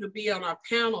love for you to be on our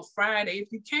panel Friday.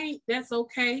 If you can't, that's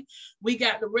okay. We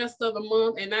got the rest of the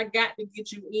month, and I got to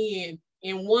get you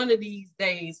in one of these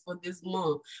days for this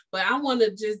month. But I want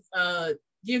to just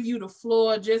give you the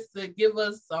floor just to give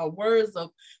us words of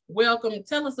welcome.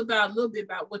 Tell us a little bit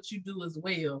about what you do as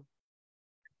well.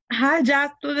 Hi,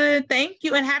 Jocelyn. Thank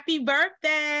you, and happy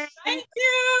birthday. Thank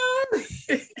you.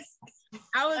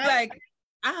 I was like,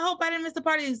 I hope I didn't miss the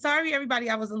party. Sorry, everybody,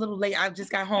 I was a little late. I just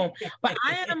got home. But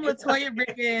I am Latoya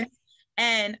Riggins,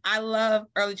 and I love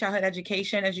early childhood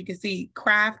education. As you can see,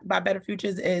 Craft by Better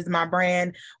Futures is my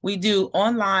brand. We do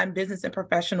online business and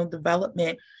professional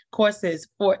development courses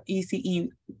for ECE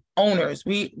owners.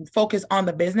 We focus on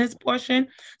the business portion.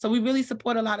 So we really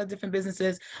support a lot of different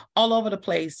businesses all over the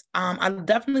place. I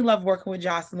definitely love working with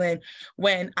Jocelyn.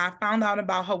 When I found out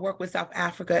about her work with South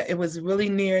Africa, it was really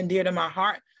near and dear to my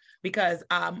heart, because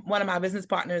one of my business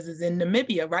partners is in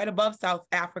Namibia, right above South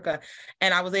Africa.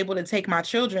 And I was able to take my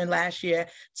children last year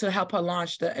to help her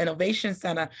launch the Innovation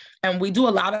Center. And we do a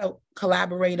lot of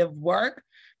collaborative work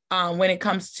when it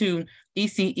comes to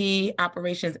ECE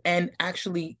operations, and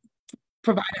actually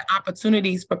providing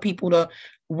opportunities for people to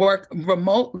work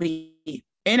remotely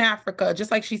in Africa.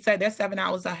 Just like she said, they're 7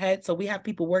 hours ahead. So we have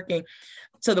people working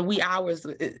to the wee hours,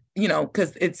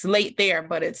 because it's late there,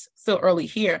 but it's still early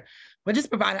here. But just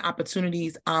providing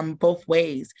opportunities both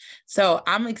ways. So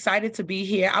I'm excited to be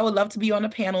here. I would love to be on the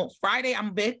panel. Friday,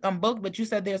 I'm booked, but you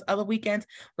said there's other weekends.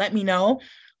 Let me know.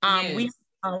 Yes. We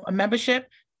have a membership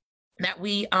that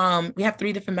we have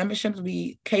 3 different memberships.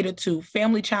 We cater to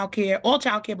family childcare, all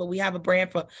childcare, but we have a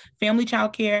brand for family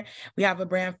childcare. We have a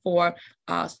brand for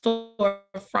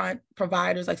storefront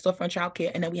providers, like storefront childcare.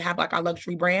 And then we have like our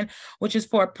luxury brand, which is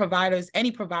for providers,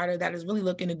 any provider that is really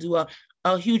looking to do a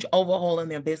huge overhaul in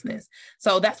their business.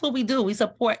 So that's what we do. We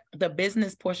support the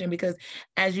business portion, because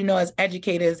as you know, as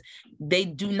educators, they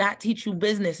do not teach you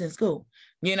business in school.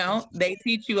 They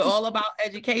teach you all about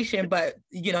education, but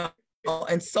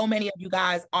and so many of you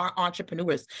guys are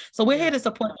entrepreneurs. So we're here to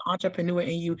support the entrepreneur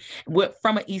in you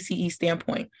from an ECE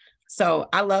standpoint. So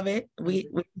I love it. We're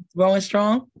growing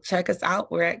strong. Check us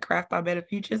out. We're at Craft by Better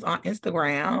Futures on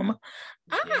Instagram.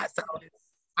 So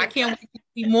I can't wait to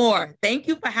see more. Thank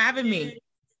you for having me.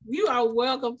 You are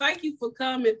welcome. Thank you for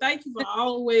coming. Thank you for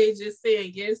always just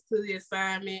saying yes to the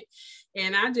assignment.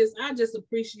 And I just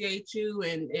appreciate you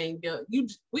and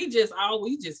we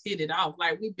just hit it off.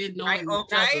 Like we've been knowing each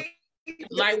other.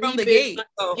 Like from the gate.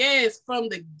 Yes, from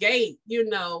the gate, you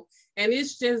know. And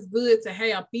it's just good to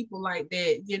have people like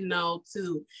that, you know,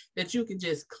 that you can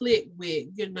just click with,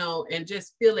 you know, and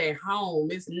just feel at home.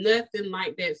 It's nothing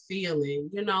like that feeling,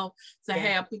 you know, to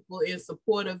have people in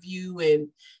support of you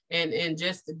and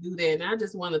just to do that. And I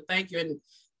just want to thank you. And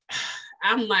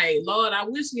I'm like, Lord, I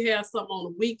wish you had something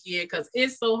on the weekend, because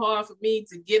it's so hard for me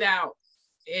to get out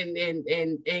and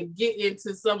get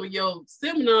into some of your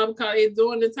seminar, because it's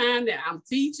during the time that I'm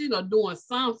teaching or doing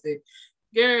something.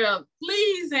 Girl,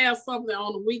 please have something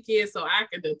on the weekend so I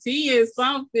can attend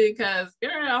something, because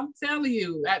girl, I'm telling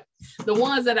you, the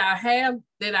ones that I have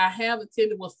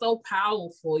attended was so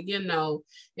powerful, you know.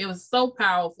 It was so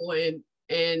powerful,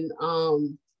 and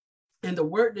the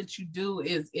work that you do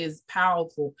is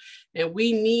powerful. And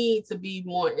we need to be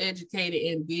more educated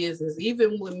in business.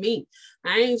 Even with me,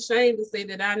 I ain't ashamed to say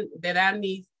that I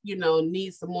need, you know,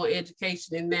 need some more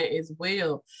education in that as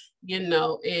well, you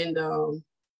know. And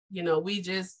you know, we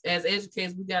just, as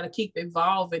educators, we got to keep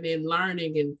evolving and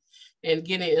learning and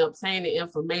obtaining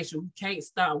information. We can't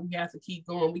stop. We have to keep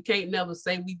going. We can't never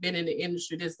say we've been in the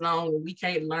industry this long and we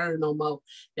can't learn no more.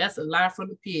 That's a lie from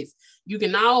the pits. You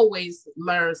can always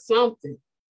learn something,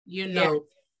 you know.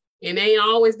 It ain't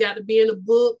always got to be in a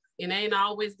book. It ain't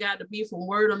always got to be from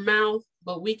word of mouth,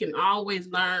 but we can always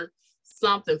learn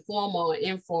something formal or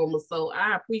informal. So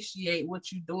I appreciate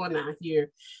what you're doing out here,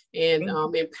 and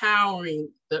empowering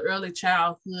the early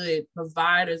childhood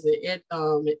providers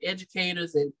and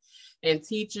educators and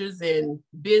teachers and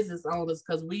business owners,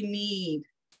 because we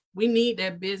need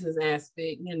that business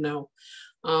aspect, you know.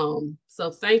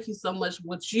 So thank you so much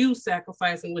what you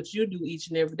sacrifice and what you do each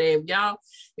and every day.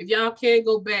 If y'all can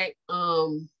go back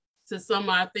to some of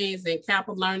our things in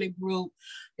Kappa Learning Group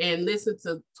and listen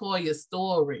to Toya's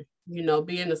story, you know,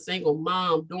 being a single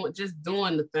mom, doing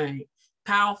the thing.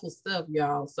 Powerful stuff,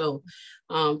 y'all. So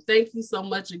thank you so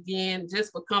much again,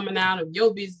 just for coming out of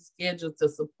your busy schedule to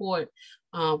support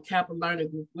Kappa Learning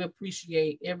Group. We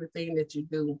appreciate everything that you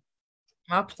do.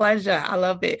 My pleasure. I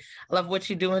love it. I love what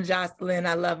you're doing, Jocelyn.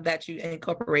 I love that you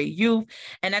incorporate youth.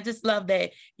 And I just love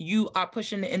that you are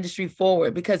pushing the industry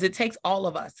forward, because it takes all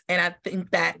of us. And I think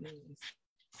that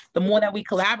the more that we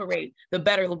collaborate, the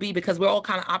better it'll be, because we're all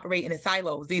kind of operating in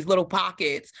silos, these little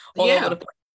pockets all over the place.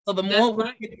 So the more we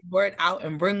get the word out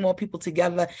and bring more people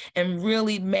together and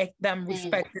really make them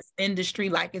respect this industry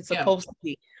like it's supposed to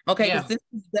be. Okay, because this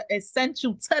is the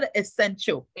essential to the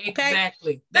essential. Okay?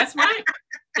 Exactly. That's right.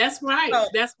 That's right. So,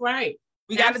 that's right.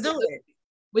 We got to do it.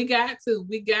 We got to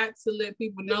let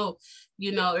people know,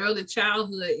 you know, early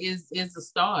childhood is the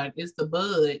start, it's the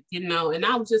bud, you know. And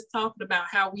I was just talking about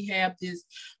how we have this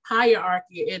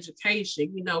hierarchy of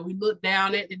education. You know, we look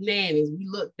down at the nannies, we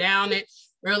look down at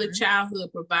early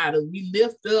childhood providers, we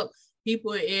lift up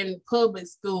people in public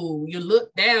school, you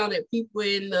look down at people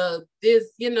in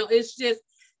this, you know. It's just,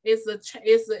 it's a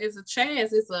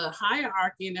chance, it's a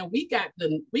hierarchy, and we got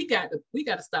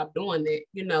to stop doing that.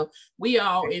 You know, we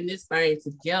all in this thing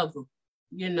together,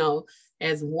 you know,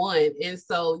 as one. And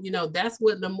so, you know, that's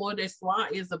what L'amour de Soi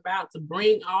is about, to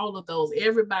bring all of those,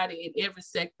 everybody in every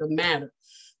sector matter.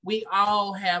 We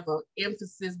all have an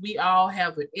emphasis, we all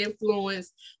have an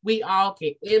influence, we all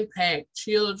can impact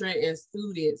children and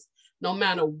students, no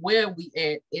matter where we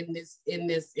at in this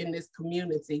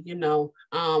community, you know,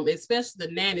 especially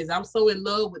the nannies. I'm so in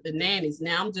love with the nannies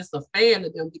now. I'm just a fan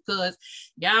of them, because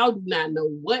y'all do not know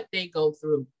what they go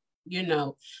through. You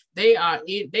know, they are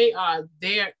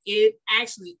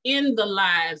actually in the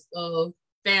lives of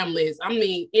families. I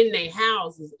mean, in their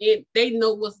houses, they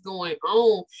know what's going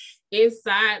on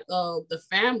inside of the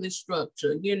family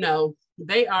structure. You know,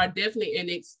 they are definitely an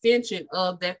extension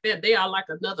of that family. They are like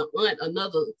another aunt,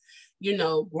 another, you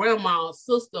know, grandma,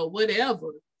 sister, whatever.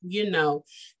 You know,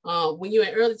 when you're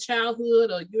in early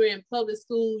childhood or you're in public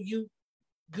school, you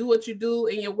do what you do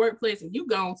in your workplace and you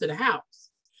go on to the house.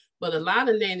 But a lot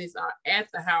of nannies are at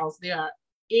the house. They are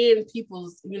in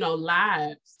people's, you know,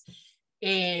 lives.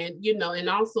 And, you know, and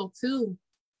also too,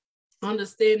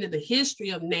 understanding the history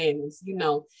of nannies. You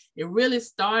know, it really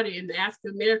started in the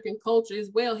African-American culture as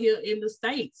well here in the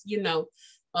States, you know,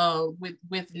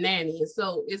 with nanny.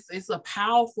 So it's a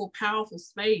powerful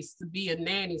space to be a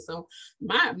nanny. So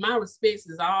my respects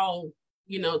is all,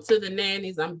 you know, to the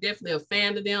nannies. I'm definitely a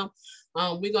fan of them.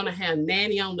 We're gonna have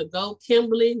Nanny on the Go,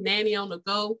 Kimberly, Nanny on the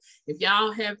Go. If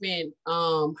y'all haven't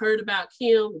heard about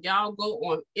Kim, y'all go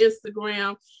on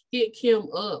Instagram, hit Kim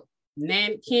up.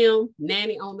 Nanny Kim,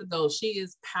 Nanny on the Go. She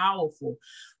is powerful.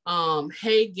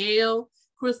 Hey Gail,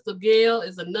 Crystal Gail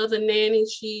is another nanny.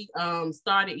 She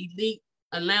started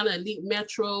Atlanta Elite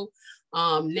Metro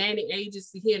nanny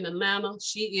agency here in Atlanta.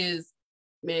 She is,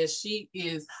 man, she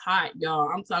is hot, y'all.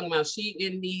 I'm talking about she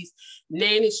in these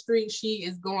nanny streets. She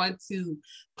is going to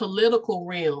political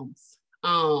realms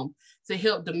to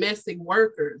help domestic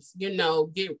workers, you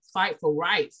know, fight for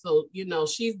rights. So, you know,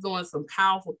 she's doing some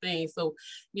powerful things. So,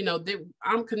 you know,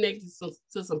 I'm connected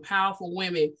to some powerful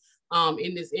women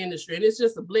in this industry. And it's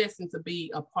just a blessing to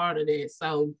be a part of that.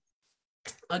 So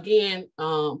again,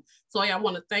 Toya, I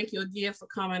want to thank you again for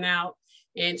coming out,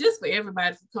 and just for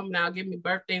everybody for coming out, giving me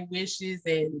birthday wishes,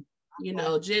 and you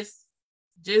know, just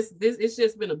this, it's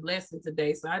just been a blessing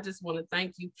today. So I just want to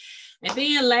thank you. And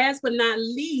then last but not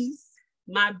least,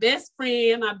 my best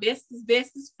friend, my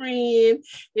bestest friend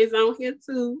is on here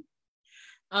too.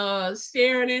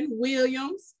 Sheridan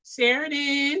Williams.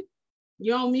 Sheridan,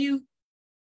 you're on mute.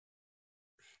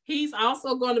 He's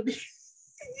also going to be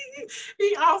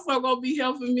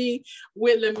helping me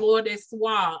with L'amour de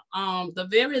Soi. The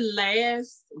very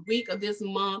last week of this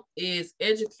month is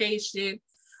education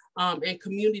and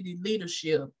community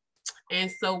leadership. And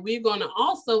so we're going to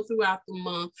also, throughout the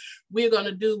month, we're going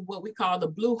to do what we call the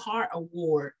Blue Heart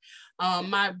Award.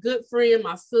 My good friend,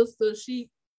 my sister,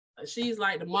 she's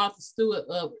like the Martha Stewart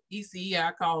of ECE,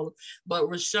 I call her, but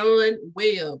Rashawn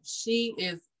Webb, she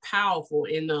is powerful,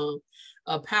 and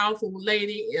a powerful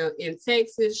lady in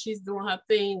Texas. She's doing her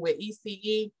thing with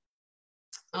ECE.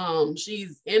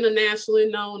 She's internationally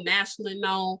known, nationally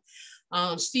known.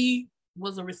 She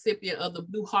was a recipient of the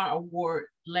Blue Heart Award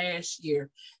last year.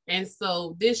 And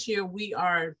so this year we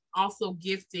are also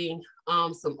gifting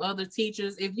some other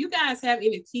teachers. If you guys have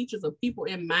any teachers or people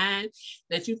in mind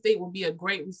that you think will be a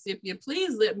great recipient,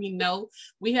 please let me know.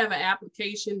 We have an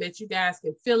application that you guys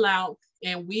can fill out,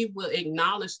 and we will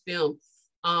acknowledge them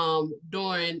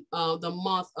during the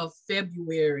month of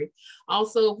February.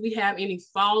 Also, if we have any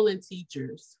fallen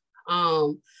teachers,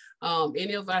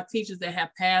 any of our teachers that have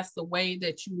passed away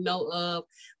that you know of,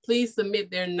 please submit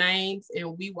their names,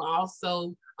 and we will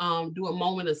also do a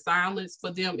moment of silence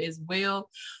for them as well.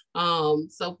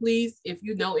 So please, if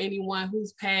you know anyone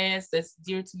who's passed that's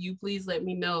dear to you, please let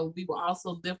me know. We will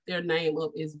also lift their name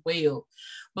up as well.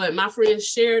 But my friend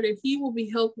Sheridan, he will be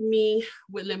helping me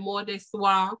with L'amour de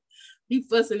Soi. He's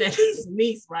fussing at his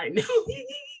niece right now.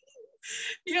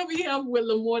 He'll be helping with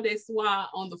L'amour de Soi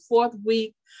on the 4th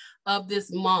week of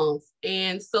this month.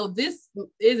 And so it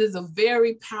is a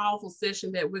very powerful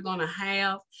session that we're going to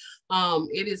have.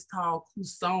 It is called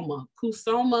Kusoma.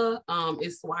 Kusoma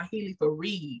is Swahili for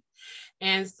read.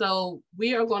 And so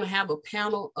we are going to have a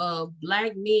panel of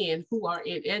Black men who are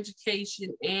in education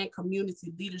and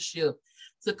community leadership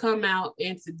to come out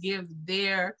and to give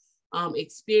their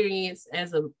experience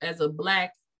as a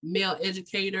Black male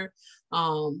educator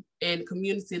and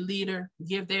community leader,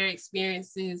 give their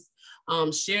experiences,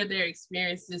 share their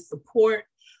experiences, support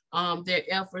their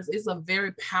efforts. It's a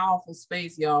very powerful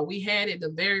space, y'all. We had it the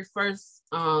very first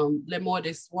L'amour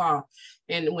de Soi,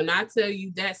 and when I tell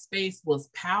you that space was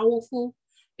powerful,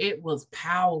 it was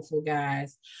powerful,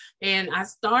 guys. And I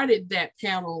started that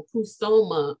panel,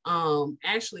 Kusoma.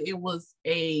 Actually, it was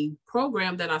a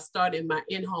program that I started in my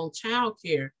in-home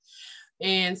childcare.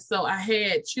 And so I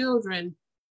had children,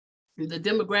 the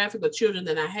demographic of children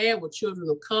that I had were children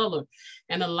of color.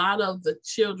 And a lot of the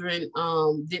children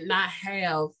did not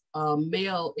have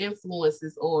male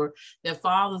influences or their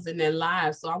fathers in their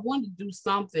lives. So I wanted to do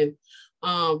something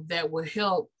that would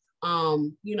help,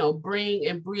 you know, bring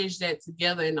and bridge that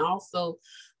together, and also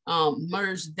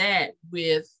merge that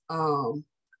with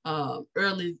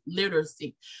early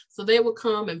literacy. So they would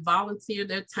come and volunteer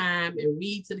their time and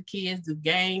read to the kids, do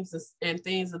games and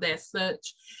things of that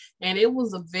such. And it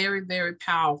was a very, very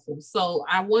powerful. So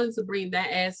I wanted to bring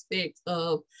that aspect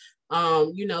of,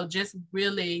 you know, just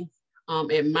really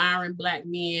admiring Black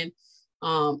men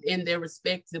in their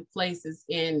respective places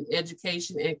in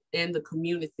education and the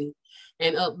community,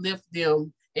 and uplift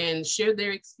them and share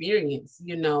their experience,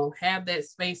 you know, have that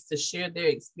space to share their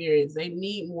experience. They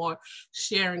need more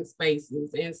sharing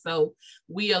spaces. And so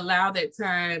we allow that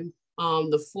time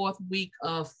the 4th week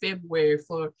of February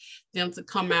for them to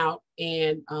come out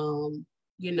and,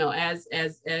 you know, as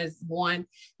one,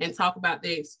 and talk about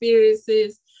their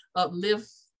experiences, uplift,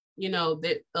 you know,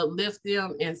 that uplift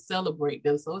them and celebrate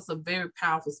them. So it's a very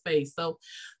powerful space. So,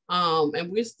 and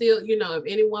we're still, you know, if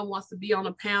anyone wants to be on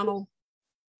a panel,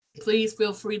 please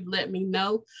feel free to let me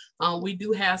know. We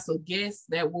do have some guests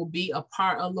that will be a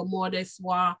part of L'amour de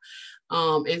Soi.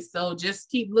 And so just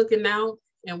keep looking out,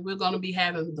 and we're going to be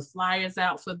having the flyers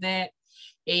out for that.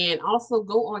 And also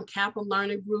go on Kappa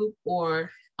Learning Group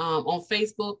or on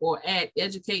Facebook or at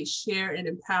Educate, Share, and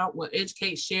Empower. Well,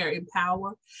 Educate, Share,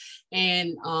 Empower.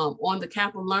 And on the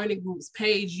Kappa Learning Group's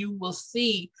page, you will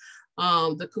see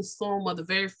the consumer, the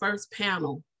very first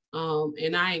panel.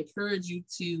 And I encourage you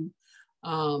to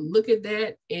look at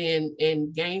that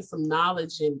and gain some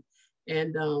knowledge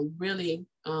and really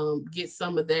get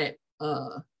some of that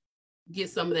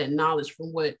knowledge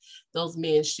from what those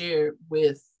men shared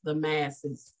with the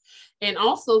masses. And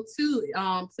also too,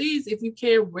 please, if you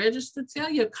can, register, tell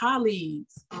your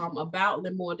colleagues about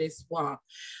L'amour de Soi.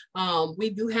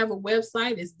 We do have a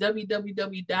website. It's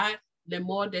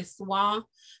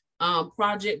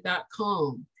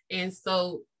www.l'amourdesoi.project.com. And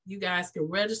so you guys can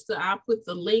register. I'll put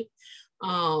the link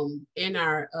in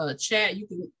our chat.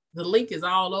 The link is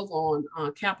all over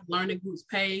on Kappa Learning Group's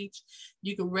page.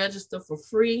 You can register for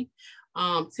free.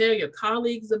 Tell your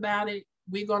colleagues about it.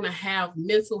 We're going to have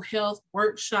mental health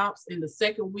workshops in the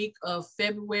second week of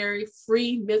February,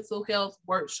 free mental health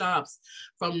workshops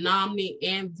from Nominee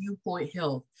and Viewpoint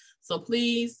Health. So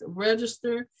please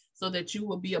register so that you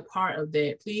will be a part of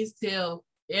that. Please tell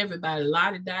everybody,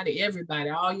 lottie-dottie, everybody,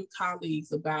 all your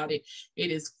colleagues about it.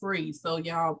 It is free. So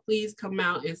y'all, please come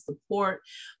out and support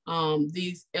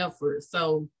these efforts.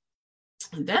 So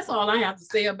that's all I have to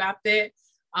say about that.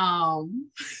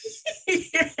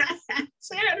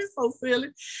 Chad is so silly.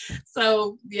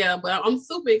 So yeah, but I'm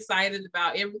super excited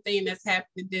about everything that's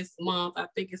happening this month. I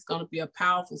think it's going to be a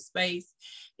powerful space,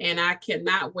 and I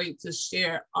cannot wait to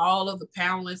share all of the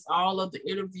panelists, all of the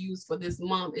interviews for this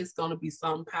month. It's going to be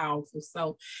something powerful.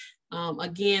 So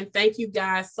again, thank you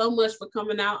guys so much for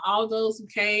coming out. All those who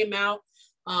came out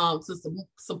to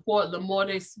support L'amour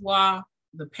de Soi,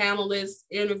 the panelists,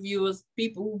 interviewers,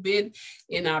 people who've been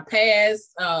in our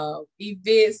past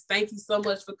events. Thank you so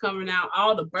much for coming out.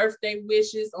 All the birthday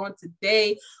wishes on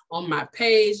today on my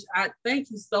page. I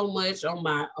thank you so much on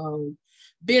my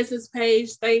business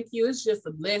page. Thank you. It's just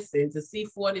a blessing to see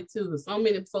 42. So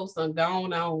many folks are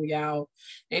gone on, y'all.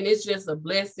 And it's just a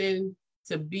blessing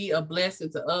to be a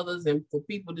blessing to others and for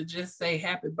people to just say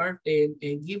happy birthday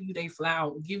and give you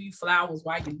flowers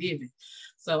while you're living.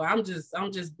 So I'm just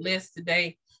blessed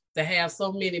today to have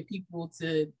so many people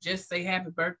to just say happy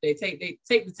birthday. Take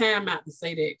the time out to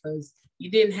say that, because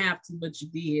you didn't have to, but you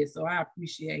did. So I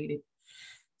appreciate it.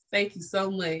 Thank you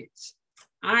so much.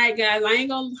 All right, guys, I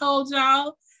ain't gonna hold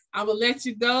y'all. I'm gonna let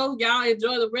you go. Y'all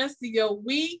enjoy the rest of your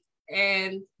week,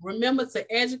 and remember to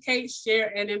educate,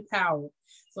 share, and empower.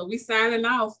 So we signing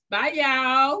off. Bye,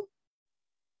 y'all.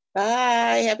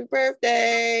 Bye. Happy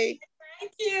birthday.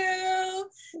 Thank you.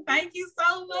 Thank you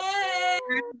so much.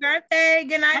 Happy birthday.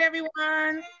 Good night,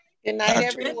 everyone. Good night,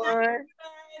 everyone.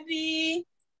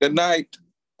 Good night.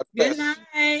 Good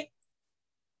night.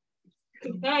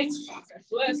 Good night.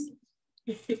 Bless.